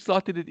coolly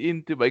slotted it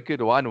in to make it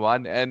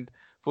 1-1. And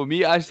for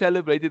me, I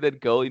celebrated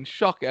that goal in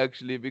shock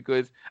actually,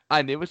 because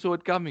I never saw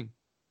it coming.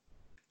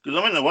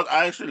 Because I mean, what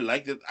I actually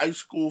like that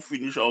ice cool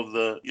finish of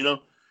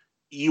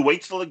you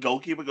wait till the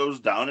goalkeeper goes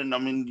down, and I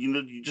mean,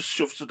 you just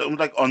shifts it almost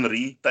like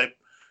Henri type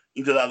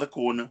into the other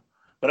corner.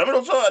 But I mean,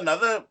 also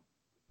another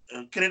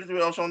credit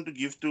we also want to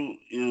give to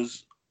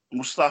is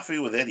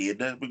Mustafi with that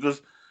header,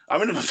 because I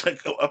mean, it was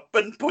like a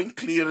pinpoint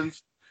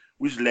clearance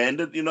which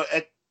landed,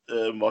 at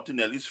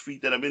Martinelli's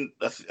feet. And I mean,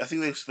 I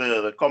think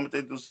the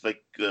commentators,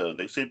 like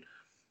they said,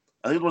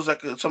 I think it was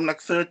like something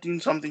like 13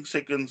 something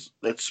seconds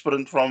that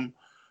sprint from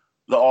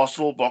the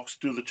Arsenal box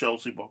to the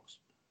Chelsea box.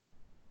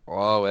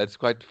 Wow, that's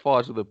quite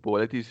fast with the ball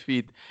at his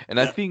feet. And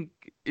I Yeah,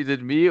 think, is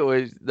it me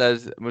or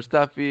does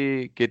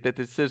Mustafi get that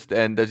assist,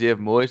 and does he have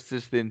more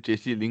assists than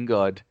Jesse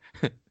Lingard?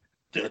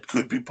 that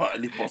could be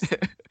partly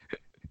possible.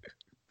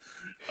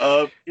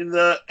 In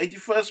the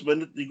 81st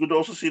minute, you could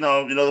also see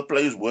now, the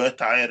players were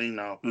tiring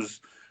now, because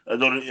it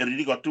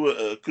really got to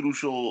a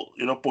crucial,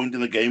 point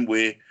in the game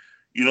where,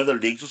 the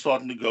legs were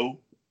starting to go.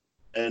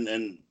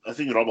 And I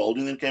think Rob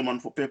Holding then came on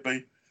for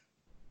Pepe.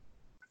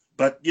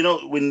 But,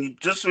 when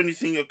you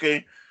think,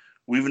 okay,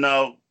 we've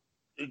now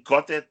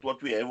got at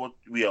what we have, what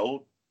we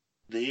hold,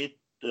 there,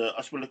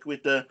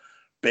 Aspilicueta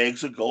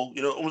bags a goal,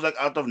 almost like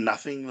out of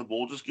nothing. The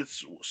ball just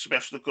gets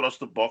smashed across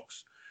the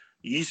box.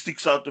 He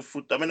sticks out the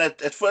foot. I mean,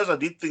 at first I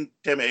did think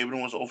Tammy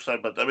Abraham was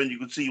offside, but I mean, you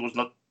could see he was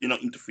not,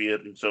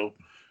 interfering. So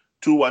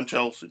 2-1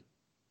 Chelsea.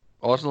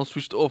 Arsenal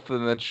switched off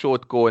in that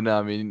short corner.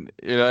 I mean,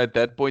 at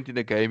that point in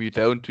the game, you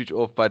don't switch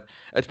off, but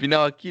it's been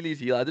our Achilles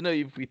heel. I don't know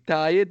if we're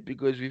tired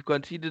because we've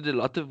conceded a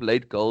lot of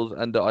late goals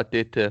under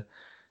Arteta.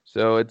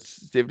 So it's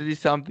definitely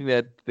something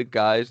that the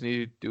guys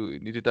need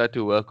to try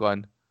to work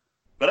on.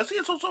 But I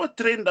think it's also a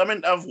trend. I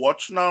mean, I've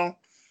watched now,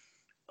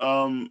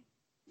 so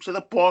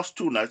the past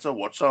 2 nights, I've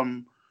watched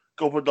some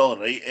Copa del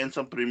Rey and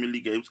some Premier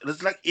League games. And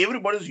it's like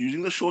everybody's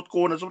using the short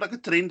corner. It's like a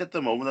trend at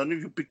the moment. I don't know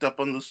if you picked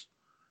up on this.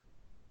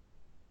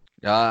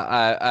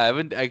 Yeah, I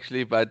haven't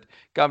actually, but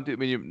now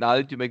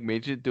that you make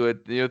mention to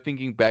it,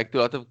 thinking back to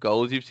a lot of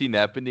goals you've seen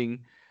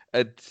happening,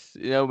 it's,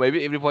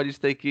 maybe everybody's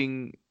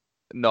taking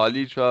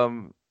knowledge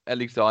from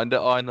Alexander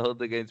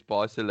Arnold against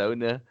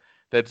Barcelona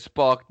that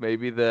sparked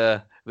maybe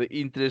the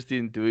interest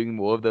in doing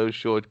more of those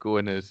short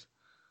corners.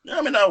 Yeah,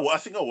 I mean, I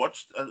think I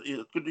watched.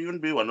 It could even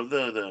be one of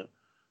the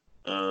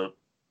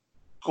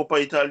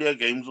Coppa Italia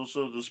games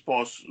also this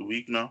past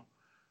week now.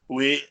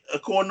 Where a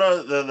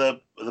corner,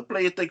 the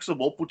player takes the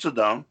ball, puts it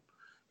down.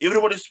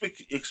 Everybody's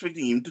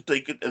expecting him to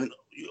take it, and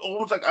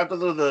almost like out of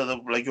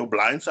the like your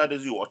blind side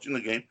as you're watching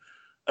the game.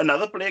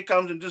 Another player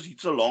comes and just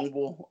hits a long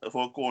ball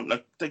for a corner,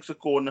 like takes a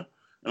corner.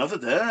 And I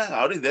thought,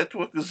 how did that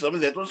work? 'Cause, I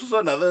mean, that was also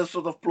another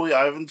sort of ploy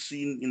I haven't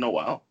seen in a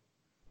while.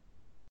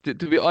 To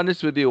be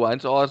honest with you,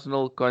 once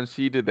Arsenal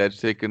conceded that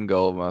second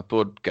goal, I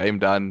thought game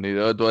done.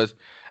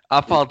 I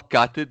felt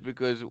gutted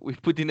because we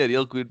put in a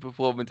real good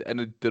performance,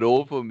 and a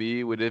draw for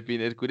me would have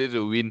been as good as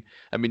a win.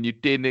 I mean, you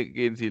 10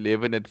 against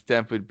 11 at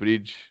Stamford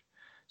Bridge.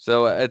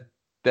 So at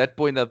that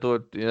point, I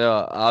thought,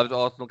 how's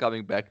Arsenal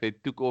coming back? They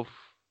took off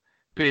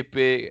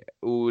Pepe,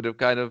 who would have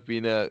kind of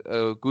been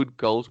a good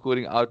goal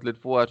scoring outlet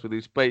for us with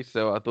his pace.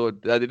 So I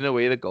thought I didn't know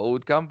where the goal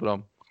would come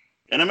from.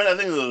 And I mean, I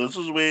think this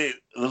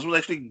was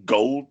actually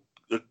gold.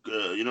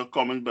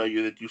 Comment by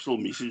you that you still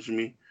messaged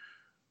me.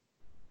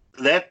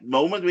 That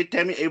moment where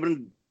Tammy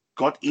Abraham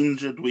got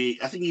injured, where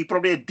I think he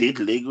probably had dead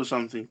leg or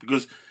something,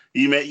 because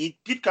he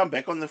did come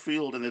back on the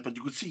field, but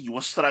you could see he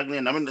was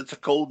struggling. I mean, it's a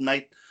cold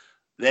night.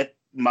 That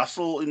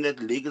muscle in that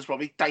leg is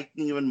probably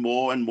tightening even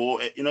more and more.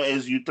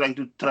 As you're trying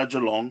to trudge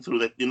along through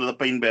that, the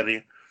pain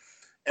barrier.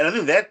 And I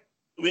think that,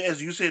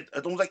 as you said,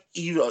 it's almost like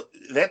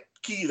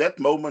that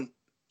moment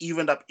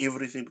evened up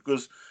everything,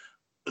 because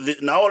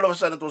now all of a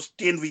sudden it was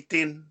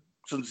 10v10,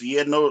 since he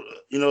had no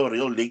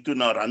real leg to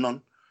now run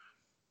on.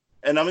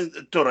 And I mean,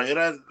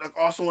 Torreira, like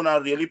Arsenal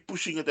are really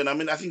pushing it. And I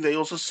mean, I think they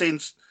also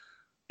sensed,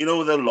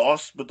 the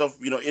lost bit of,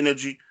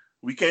 energy.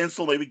 We can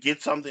still maybe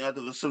get something out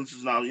of the since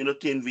it's now,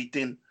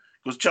 10v10.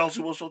 Because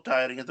Chelsea was so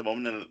tiring at the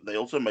moment, and they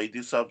also made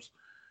these subs.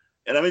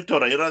 And I mean,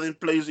 Torreira then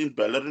plays in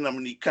Bellerin. I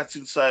mean, he cuts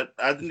inside.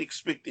 I didn't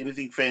expect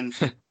anything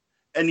fancy.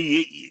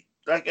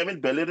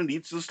 And Bellerin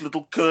hits this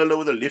little curler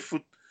with a left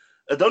foot.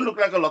 It don't look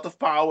like a lot of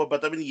power,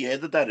 but I mean, he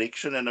had the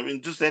direction. And I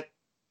mean, just that,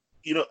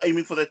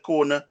 aiming for that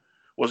corner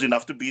was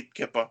enough to beat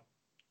Kepa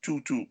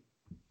 2-2.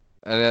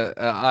 And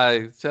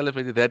I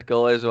celebrated that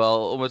goal as well,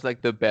 almost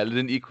like the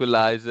Bellerin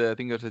equalizer. I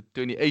think it was in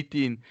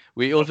 2018.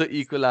 We also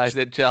equalized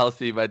at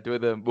Chelsea, but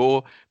with a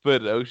more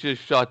ferocious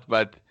shot.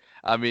 But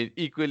I mean,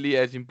 equally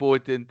as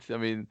important. I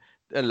mean,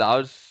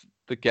 allows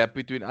the gap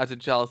between us and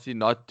Chelsea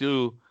not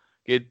to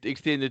get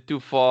extended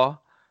too far.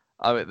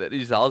 I mean, the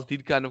results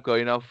did kind of go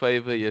in our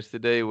favor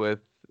yesterday, with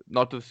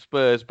not with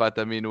Spurs, but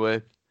I mean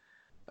with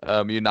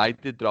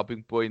United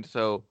dropping points.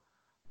 So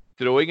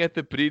throwing at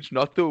the bridge,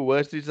 not the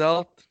worst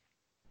result.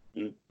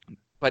 Mm.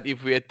 But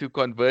if we had to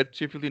convert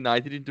Sheffield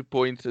United into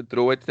points, a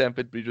draw at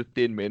Stamford Bridge with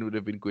 10 men would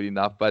have been good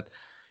enough. But,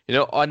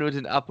 onwards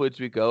and upwards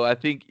we go. I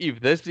think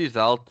if this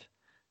result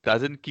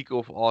doesn't kick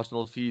off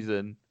Arsenal's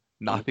season,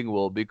 nothing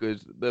will,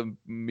 because the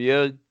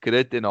mere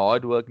grit and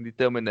hard work and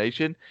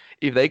determination,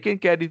 if they can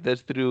carry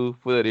this through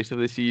for the rest of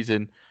the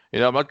season,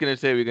 I'm not going to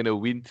say we're going to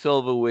win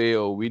silverware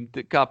or win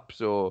the cups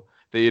or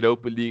the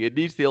Europa League. At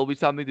least there'll be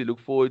something to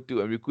look forward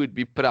to, and we could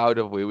be proud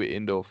of where we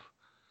end off.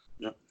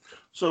 Yeah.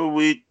 So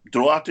we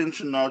draw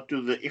attention now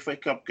to the FA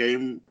Cup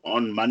game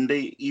on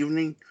Monday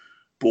evening,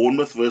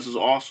 Bournemouth versus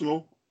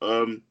Arsenal.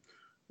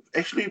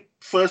 Actually,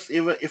 first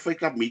ever FA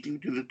Cup meeting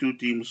between the two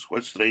teams.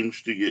 Quite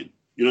strange to get,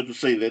 to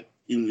say that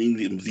in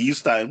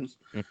these times.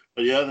 Mm.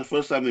 But yeah, the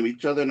first time they meet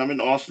each other. And I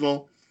mean,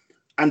 Arsenal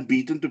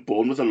unbeaten to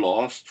Bournemouth the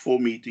last 4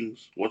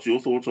 meetings. What's your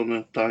thoughts on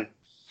that tie?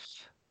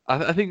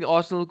 I think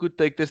Arsenal could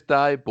take this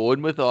tie.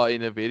 Bournemouth are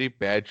in a very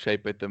bad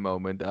shape at the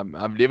moment.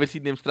 I've never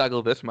seen them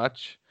struggle this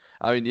much.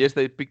 I mean, yes,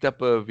 they picked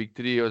up a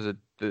victory, was it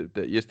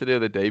yesterday or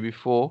the day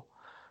before?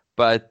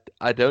 But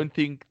I don't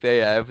think they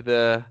have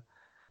but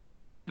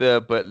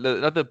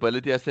not the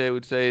ability. I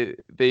would say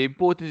the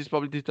importance is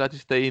probably to try to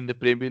stay in the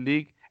Premier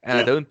League, and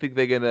I Yeah. don't think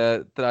they're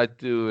gonna try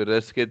to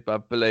risk it by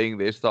playing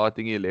their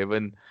starting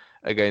 11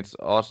 against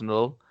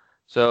Arsenal.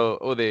 So,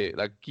 or they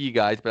like key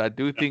guys, but I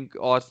do think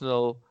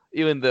Arsenal,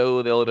 even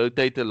though they'll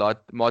rotate a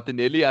lot,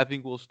 Martinelli I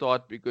think will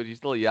start because he's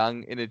still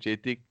young,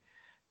 energetic.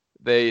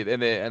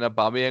 And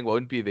Aubameyang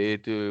won't be there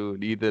to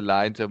lead the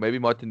line, so maybe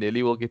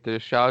Martinelli will get a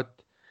shout.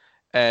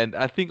 And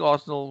I think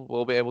Arsenal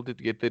will be able to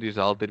get the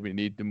result that we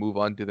need to move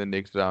on to the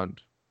next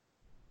round.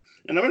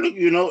 And I mean,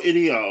 look,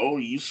 Eddie Howe,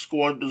 his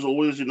squad is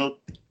always,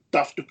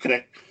 tough to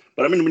crack.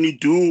 But I mean, when you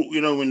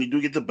do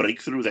get the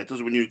breakthrough, that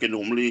is when you can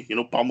normally,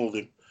 pummel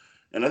them.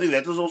 And I think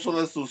that is also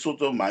the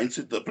sort of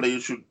mindset the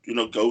players should,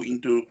 go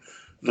into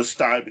this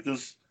tie,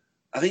 because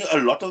I think a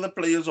lot of the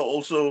players are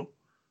also,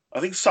 I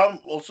think some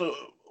also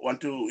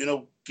want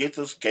to, get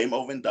this game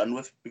over and done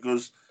with,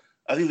 because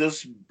I think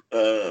this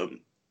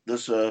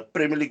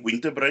Premier League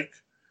winter break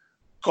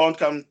can't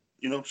come,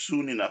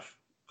 soon enough,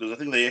 because I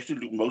think they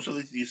actually most of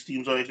these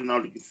teams are actually now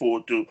looking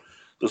forward to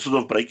the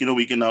sort of break.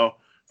 We can now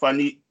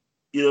finally,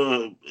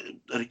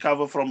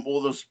 recover from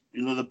all this,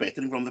 the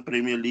battering from the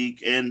Premier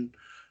League, and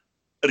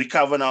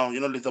recover now.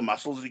 Let the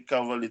muscles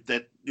recover. Let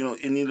that,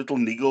 any little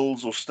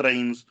niggles or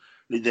strains,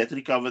 let that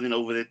recover then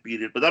over that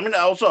period. But I mean, I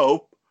also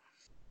hope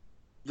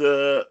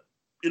the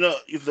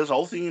if this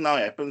whole thing now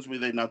happens where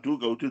they now do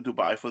go to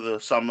Dubai for the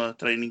summer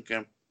training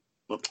camp,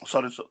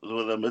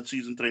 the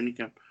mid-season training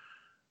camp,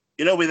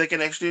 where they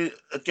can actually,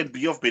 it can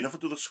be of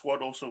benefit to the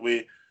squad also,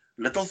 where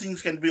little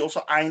things can be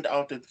also ironed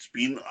out. It's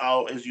been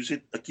our, as you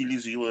said,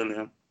 Achilles heel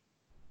earlier.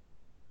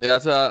 Yeah,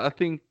 so I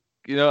think,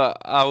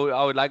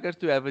 I would like us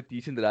to have a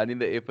decent run in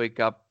the FA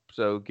Cup.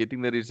 So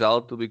getting the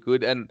result will be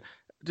good. And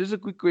just a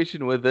quick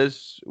question with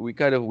this we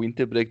kind of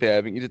winter break they're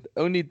having. Is it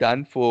only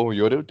done for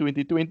Euro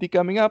 2020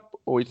 coming up,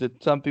 or is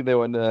it something they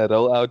want to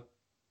roll out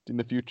in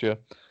the future?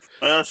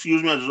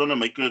 Excuse me, I just want to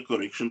make a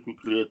correction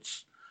quickly.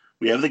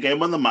 We have the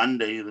game on the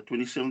Monday, the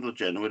 27th of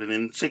January, and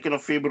then 2nd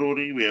of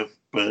February we have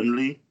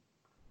Burnley.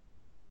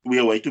 We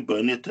are away to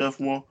Burnley at Turf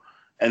Moor,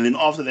 and then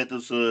after that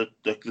is the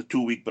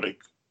 2-week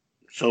break.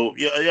 So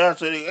yeah,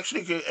 it's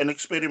actually an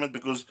experiment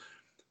because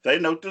they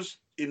noticed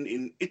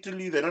in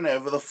Italy they don't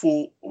have the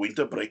full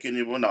winter break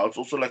anymore now. It's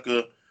also like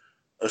a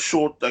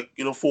short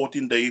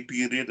 14-day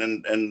period,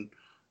 and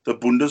the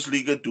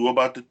Bundesliga do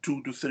about a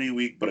 2 to 3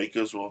 week break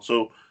as well.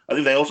 So I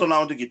think they also now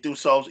want to get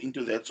themselves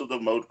into that sort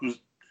of mode because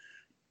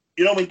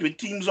when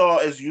teams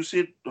are, as you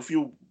said a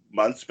few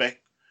months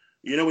back,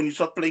 when you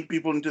start playing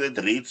people into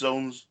the red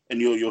zones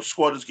and your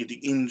squad is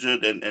getting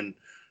injured and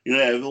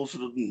have all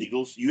sort of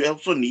niggles, you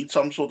also need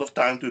some sort of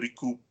time to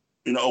recoup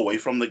away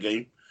from the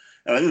game.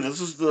 And I think this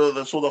is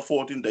the sort of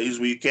 14 days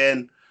where you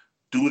can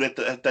do that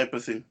type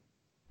of thing.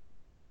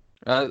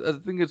 I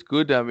think it's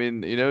good. I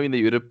mean, in the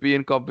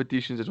European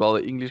competitions as well,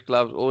 the English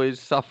clubs always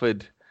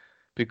suffered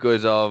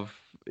because of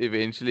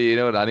eventually,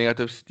 running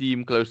out of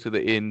steam close to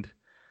the end.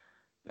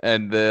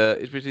 And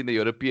especially in the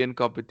European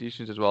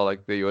competitions as well,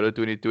 like the Euro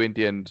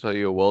 2020 and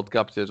your World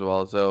Cups as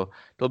well. So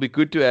it'll be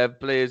good to have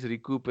players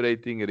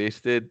recuperating,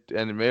 rested,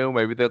 and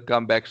maybe they'll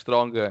come back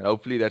stronger.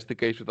 Hopefully that's the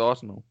case with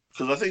Arsenal.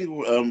 Because I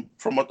think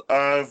from what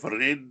I've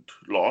read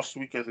last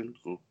week, I think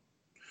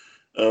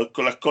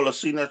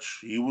Kolasinac,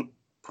 he would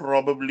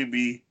probably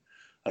be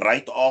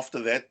right after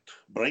that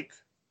break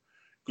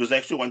because they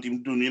actually want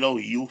him to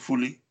heal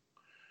fully.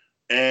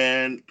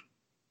 And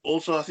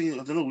also, I think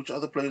I don't know which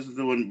other players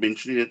they were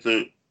mentioning that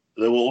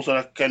they were also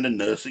like kind of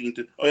nursing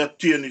into. Oh yeah,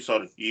 Tierney,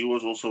 sorry, he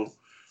was also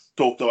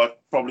talked about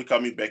probably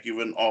coming back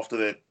even after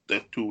that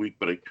 2-week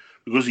break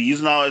because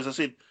he's now, as I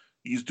said,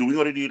 he's doing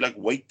already like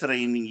weight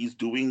training. He's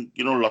doing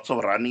lots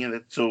of running and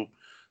that. So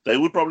they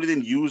would probably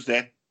then use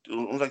that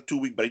almost like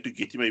 2-week break to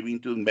get him maybe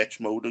into match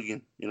mode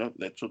again.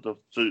 That sort of.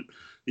 So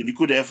then you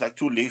could have like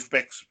two left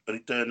backs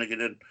return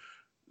again, and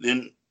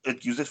then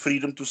it gives that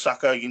freedom to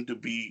Saka again to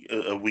be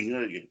a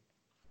winger again.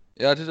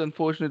 Yeah, it's just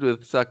unfortunate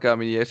with Saka. I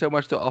mean, he has so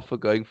much to offer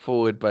going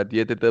forward, but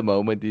yet at the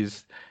moment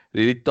he's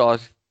really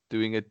tasked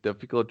doing a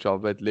difficult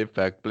job at left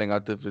back, playing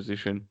out the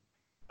position.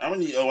 I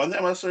mean, one thing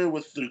I must say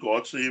with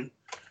regards to him,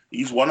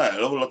 he's won a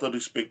hell of a lot of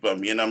respect by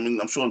me, and I mean,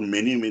 I'm sure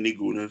many, many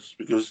Gunners,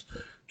 because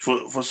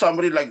for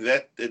somebody like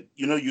that,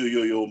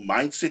 your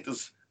mindset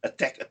is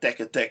attack, attack,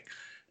 attack,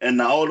 and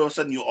now all of a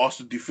sudden you're asked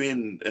to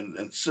defend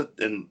and sit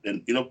and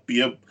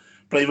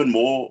play even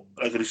more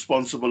like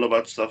responsible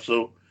about stuff.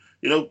 So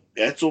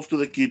hats off to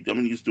the kid. I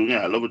mean, he's doing a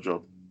hell of a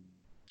job.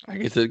 I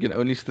guess it can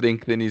only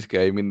strengthen his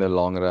game in the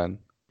long run.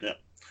 Yeah.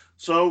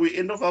 So we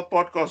end off our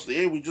podcast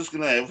there. We're just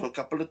gonna have a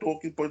couple of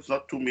talking points,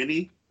 not too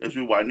many, as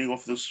we're winding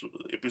off this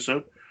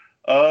episode.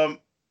 Um,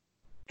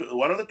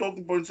 One of the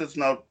talking points that's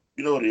now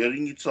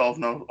rearing itself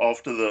now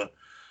after the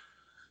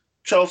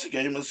Chelsea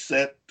game is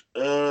that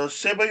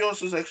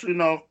Ceballos is actually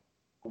now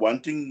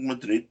wanting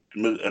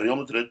Real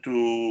Madrid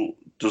to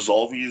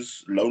dissolve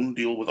his loan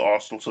deal with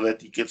Arsenal so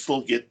that he can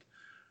still get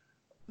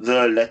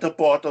the latter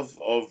part of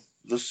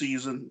the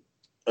season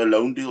a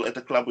loan deal at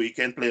the club where he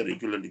can play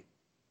regularly.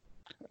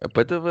 A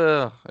bit of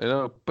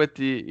a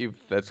pity if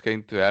that's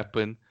going to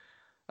happen.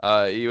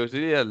 He was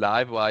really a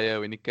live wire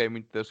when he came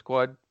into the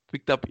squad.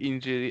 Picked up an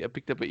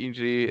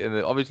injury,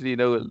 and obviously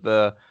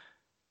the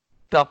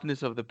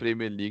toughness of the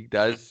Premier League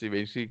does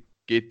eventually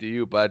get to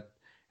you. But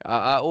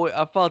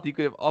I felt he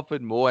could have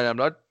offered more, and I'm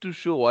not too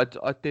sure what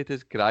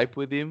Arteta's gripe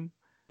with him.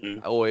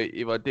 Or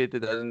if Arteta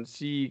doesn't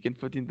see he can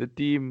fit in the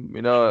team,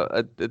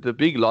 it's a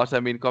big loss. I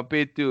mean,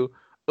 compared to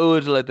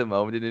Ozil at the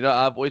moment, and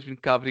I've always been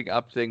covering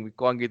up saying we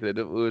can't get rid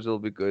of Ozil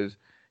because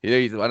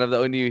he's one of the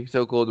only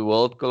so-called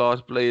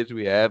world-class players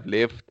we have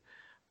left.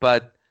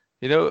 But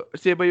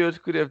Ceballos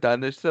could have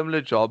done a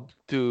similar job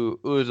to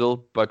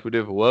Ozil, but would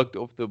have worked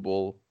off the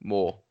ball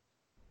more.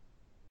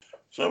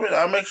 So I mean,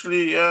 I'm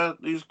actually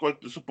he's quite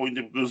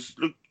disappointed because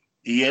look,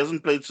 he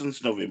hasn't played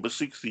since November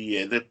 6th. He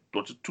had that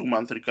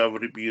 2-month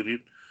recovery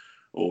period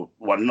or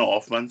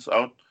 1.5 months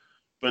out.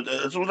 But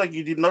it's almost like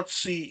he did not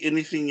see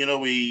anything,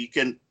 where he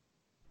can,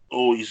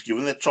 he's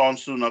given that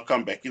chance to now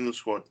come back in the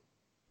squad.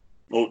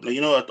 Or,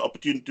 an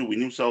opportunity to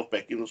win himself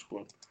back in the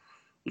squad,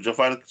 which I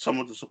find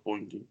somewhat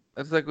disappointing.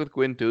 That's like with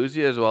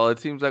Guendouzi as well. It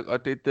seems like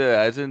Arteta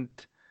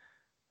hasn't,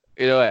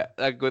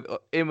 like with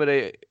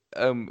Emre,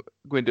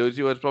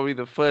 Guendouzi was probably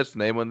the first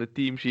name on the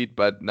team sheet,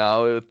 but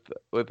now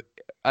with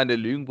under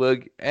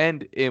Ljungberg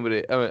and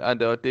Emre,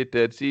 under Arteta,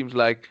 it seems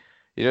like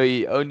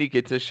he only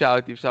gets a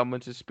shout if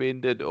someone's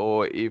suspended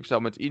or if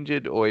someone's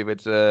injured or if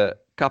it's a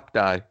cup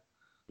tie.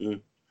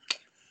 Mm.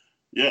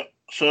 Yeah.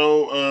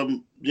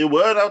 So there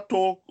were now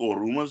talk or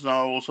rumors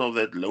now also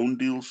that loan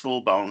deal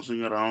still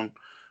bouncing around,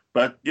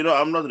 but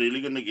I'm not really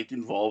going to get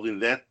involved in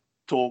that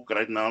talk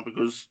right now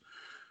because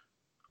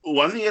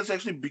one thing that's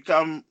actually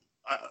become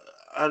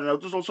I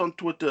noticed also on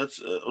Twitter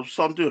it's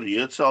starting to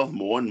rear itself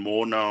more and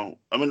more now.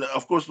 I mean,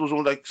 of course, it was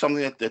all like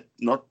something that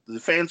not the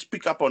fans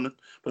pick up on it,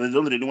 but they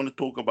don't really want to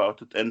talk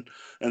about it. And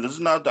this is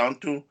now down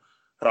to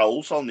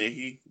Raul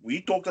Salnehi.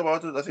 We talked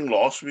about it, I think,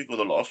 last week or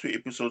the last few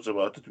episodes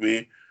about it,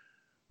 where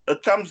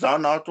it comes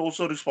down now to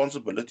also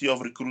responsibility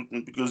of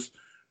recruitment because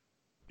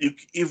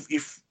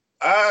if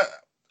I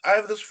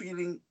have this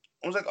feeling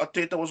almost like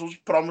Arteta was always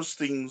promised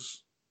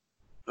things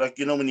like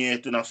when he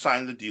had to now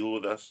sign the deal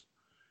with us,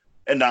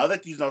 and now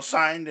that he's now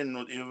signed and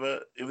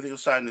whatever everything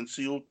is signed and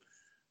sealed,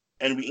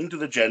 and we're into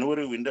the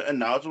January window, and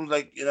now it's almost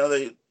like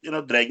they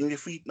dragging their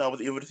feet now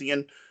with everything,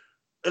 and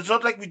it's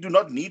not like we do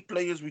not need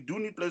players. We do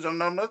need players,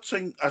 and I'm not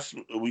saying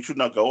we should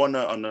now go on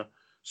a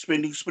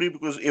spending spree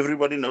because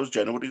everybody knows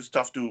January is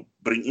tough to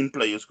bring in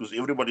players because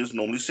everybody is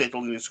normally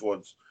settled in their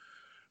squads.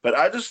 But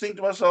I just think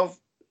to myself,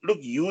 look,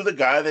 you the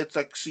guy that's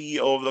like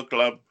CEO of the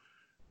club,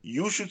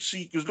 you should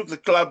see because look, the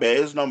club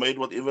has now made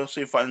whatever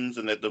say funds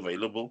and that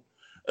available.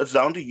 It's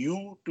down to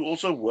you to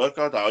also work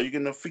out how you're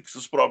gonna fix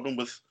this problem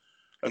with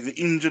like the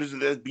injuries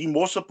and that. Be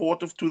more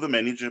supportive to the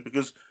manager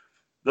because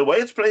the way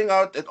it's playing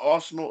out at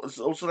Arsenal is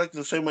also like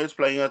the same way it's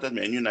playing out at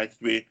Man United,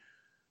 where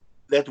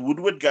that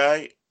Woodward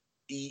guy,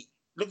 he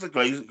look the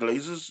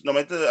Glazers. No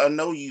matter, I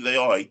know they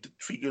are hated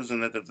figures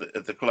in that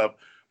at the club,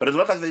 but it's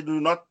not like they do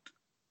not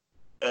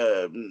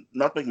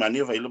make money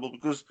available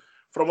because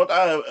from what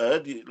I have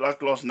heard,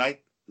 like last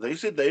night, they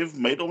said they've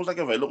made almost like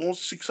available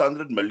almost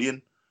 600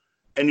 million.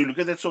 And you look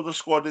at that sort of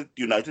squad that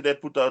United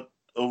had put out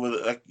over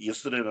like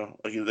yesterday now,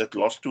 like that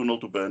lost 2-0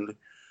 to Burnley.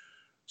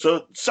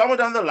 So somewhere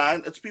down the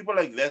line, it's people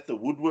like that, the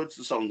Woodwards,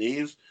 the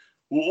Salnés,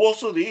 who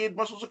also they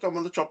must also come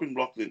on the chopping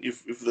block then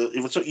if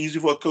it's so easy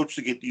for a coach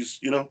to get these,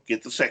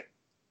 get the sack.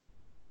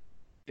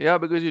 Yeah,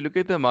 because you look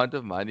at the amount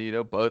of money,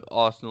 both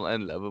Arsenal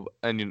and Liverpool,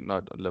 and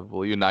not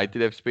Liverpool,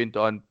 United have spent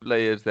on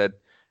players that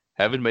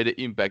haven't made an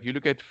impact. You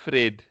look at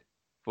Fred,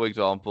 for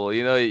example,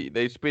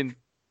 they spent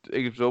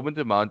exorbitant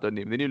amount on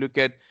him. Then you look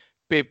at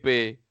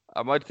Pepe.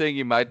 I'm not saying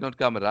he might not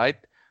come right,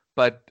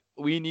 but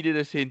we needed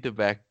a centre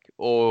back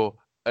or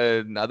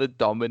another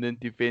dominant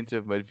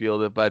defensive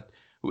midfielder, but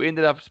we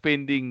ended up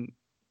spending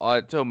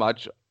so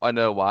much on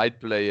a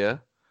wide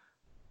player,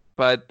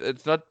 but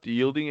it's not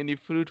yielding any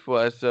fruit for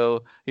us.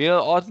 So,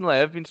 Arsenal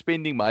have been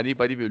spending money,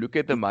 but if you look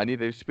at the money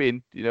they've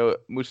spent,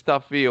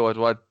 Mustafi was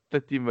what,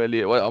 30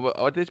 million.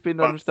 What they spend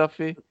on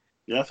Mustafi?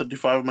 Yeah,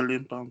 35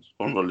 million pounds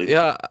on Valencia.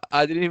 Yeah,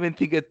 I didn't even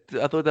think it.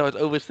 I thought I was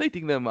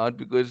overstating the amount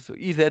because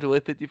is that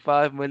worth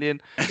 35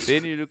 million?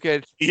 Then you look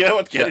at yeah,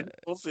 what Gary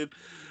Neville said,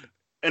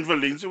 and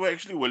Valencia were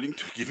actually willing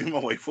to give him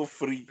away for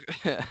free.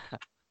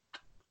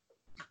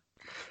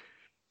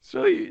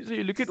 So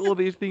you look at all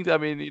these things. I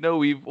mean,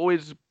 we've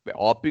always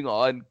hopping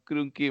on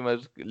Kroenke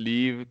must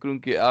leave,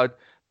 Kroenke out,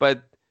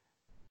 but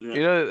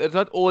it's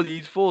not all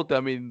his fault. I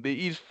mean, there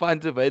is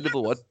funds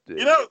available. What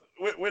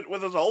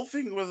with this whole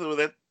thing with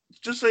that.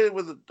 Just say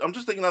I'm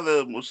just thinking of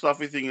the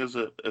Mustafi thing as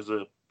a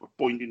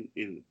point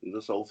in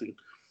this whole thing.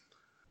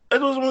 It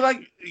was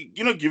like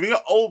giving an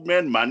old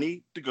man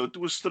money to go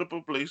to a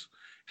stripper place,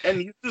 and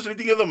he's just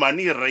letting the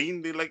money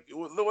rain. They like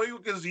the way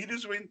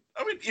Gazidis went.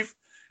 I mean,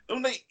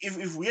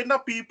 if we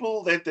had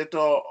people that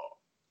are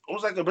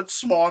almost like a bit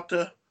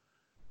smarter,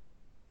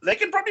 they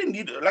can probably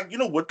need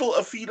whittle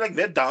a fee like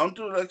that down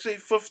to like say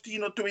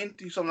 15 or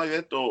 20 something like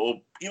that,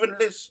 or even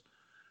less.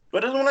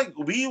 But it's not like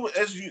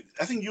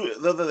I think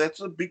that's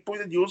a big point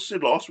that you also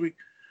said last week.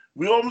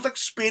 We're almost like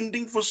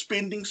spending for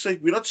spending's sake.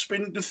 We're not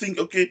spending to think,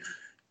 okay,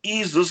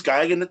 is this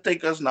guy going to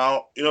take us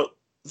now,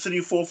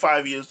 3, 4,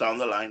 5 years down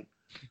the line?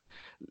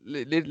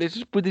 Let's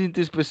just put it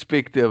into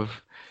perspective.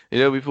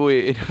 Before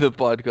we end the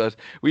podcast,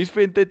 we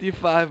spent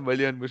 35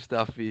 million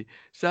Mustafi.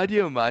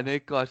 Sadio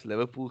Mane cost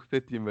Liverpool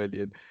 30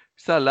 million.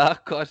 Salah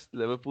cost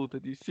Liverpool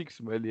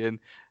 36 million.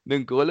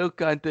 N'Golo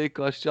Kante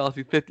cost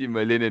Chelsea 30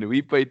 million, and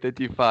we paid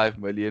 35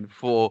 million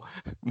for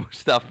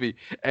Mustafi,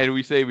 and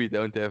we say we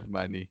don't have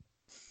money.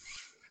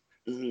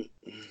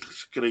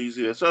 It's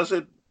crazy. So I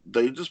said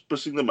they're just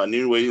pushing the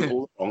money away in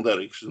all the wrong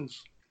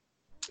directions.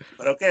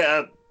 But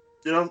okay,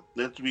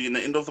 that's be in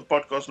the end of the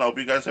podcast now. Hope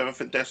you guys have a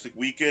fantastic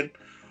weekend.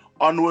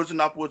 Onwards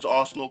and upwards,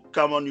 Arsenal.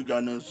 Come on, you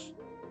Gunners.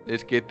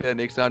 Let's get there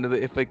next round of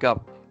the FA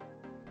Cup.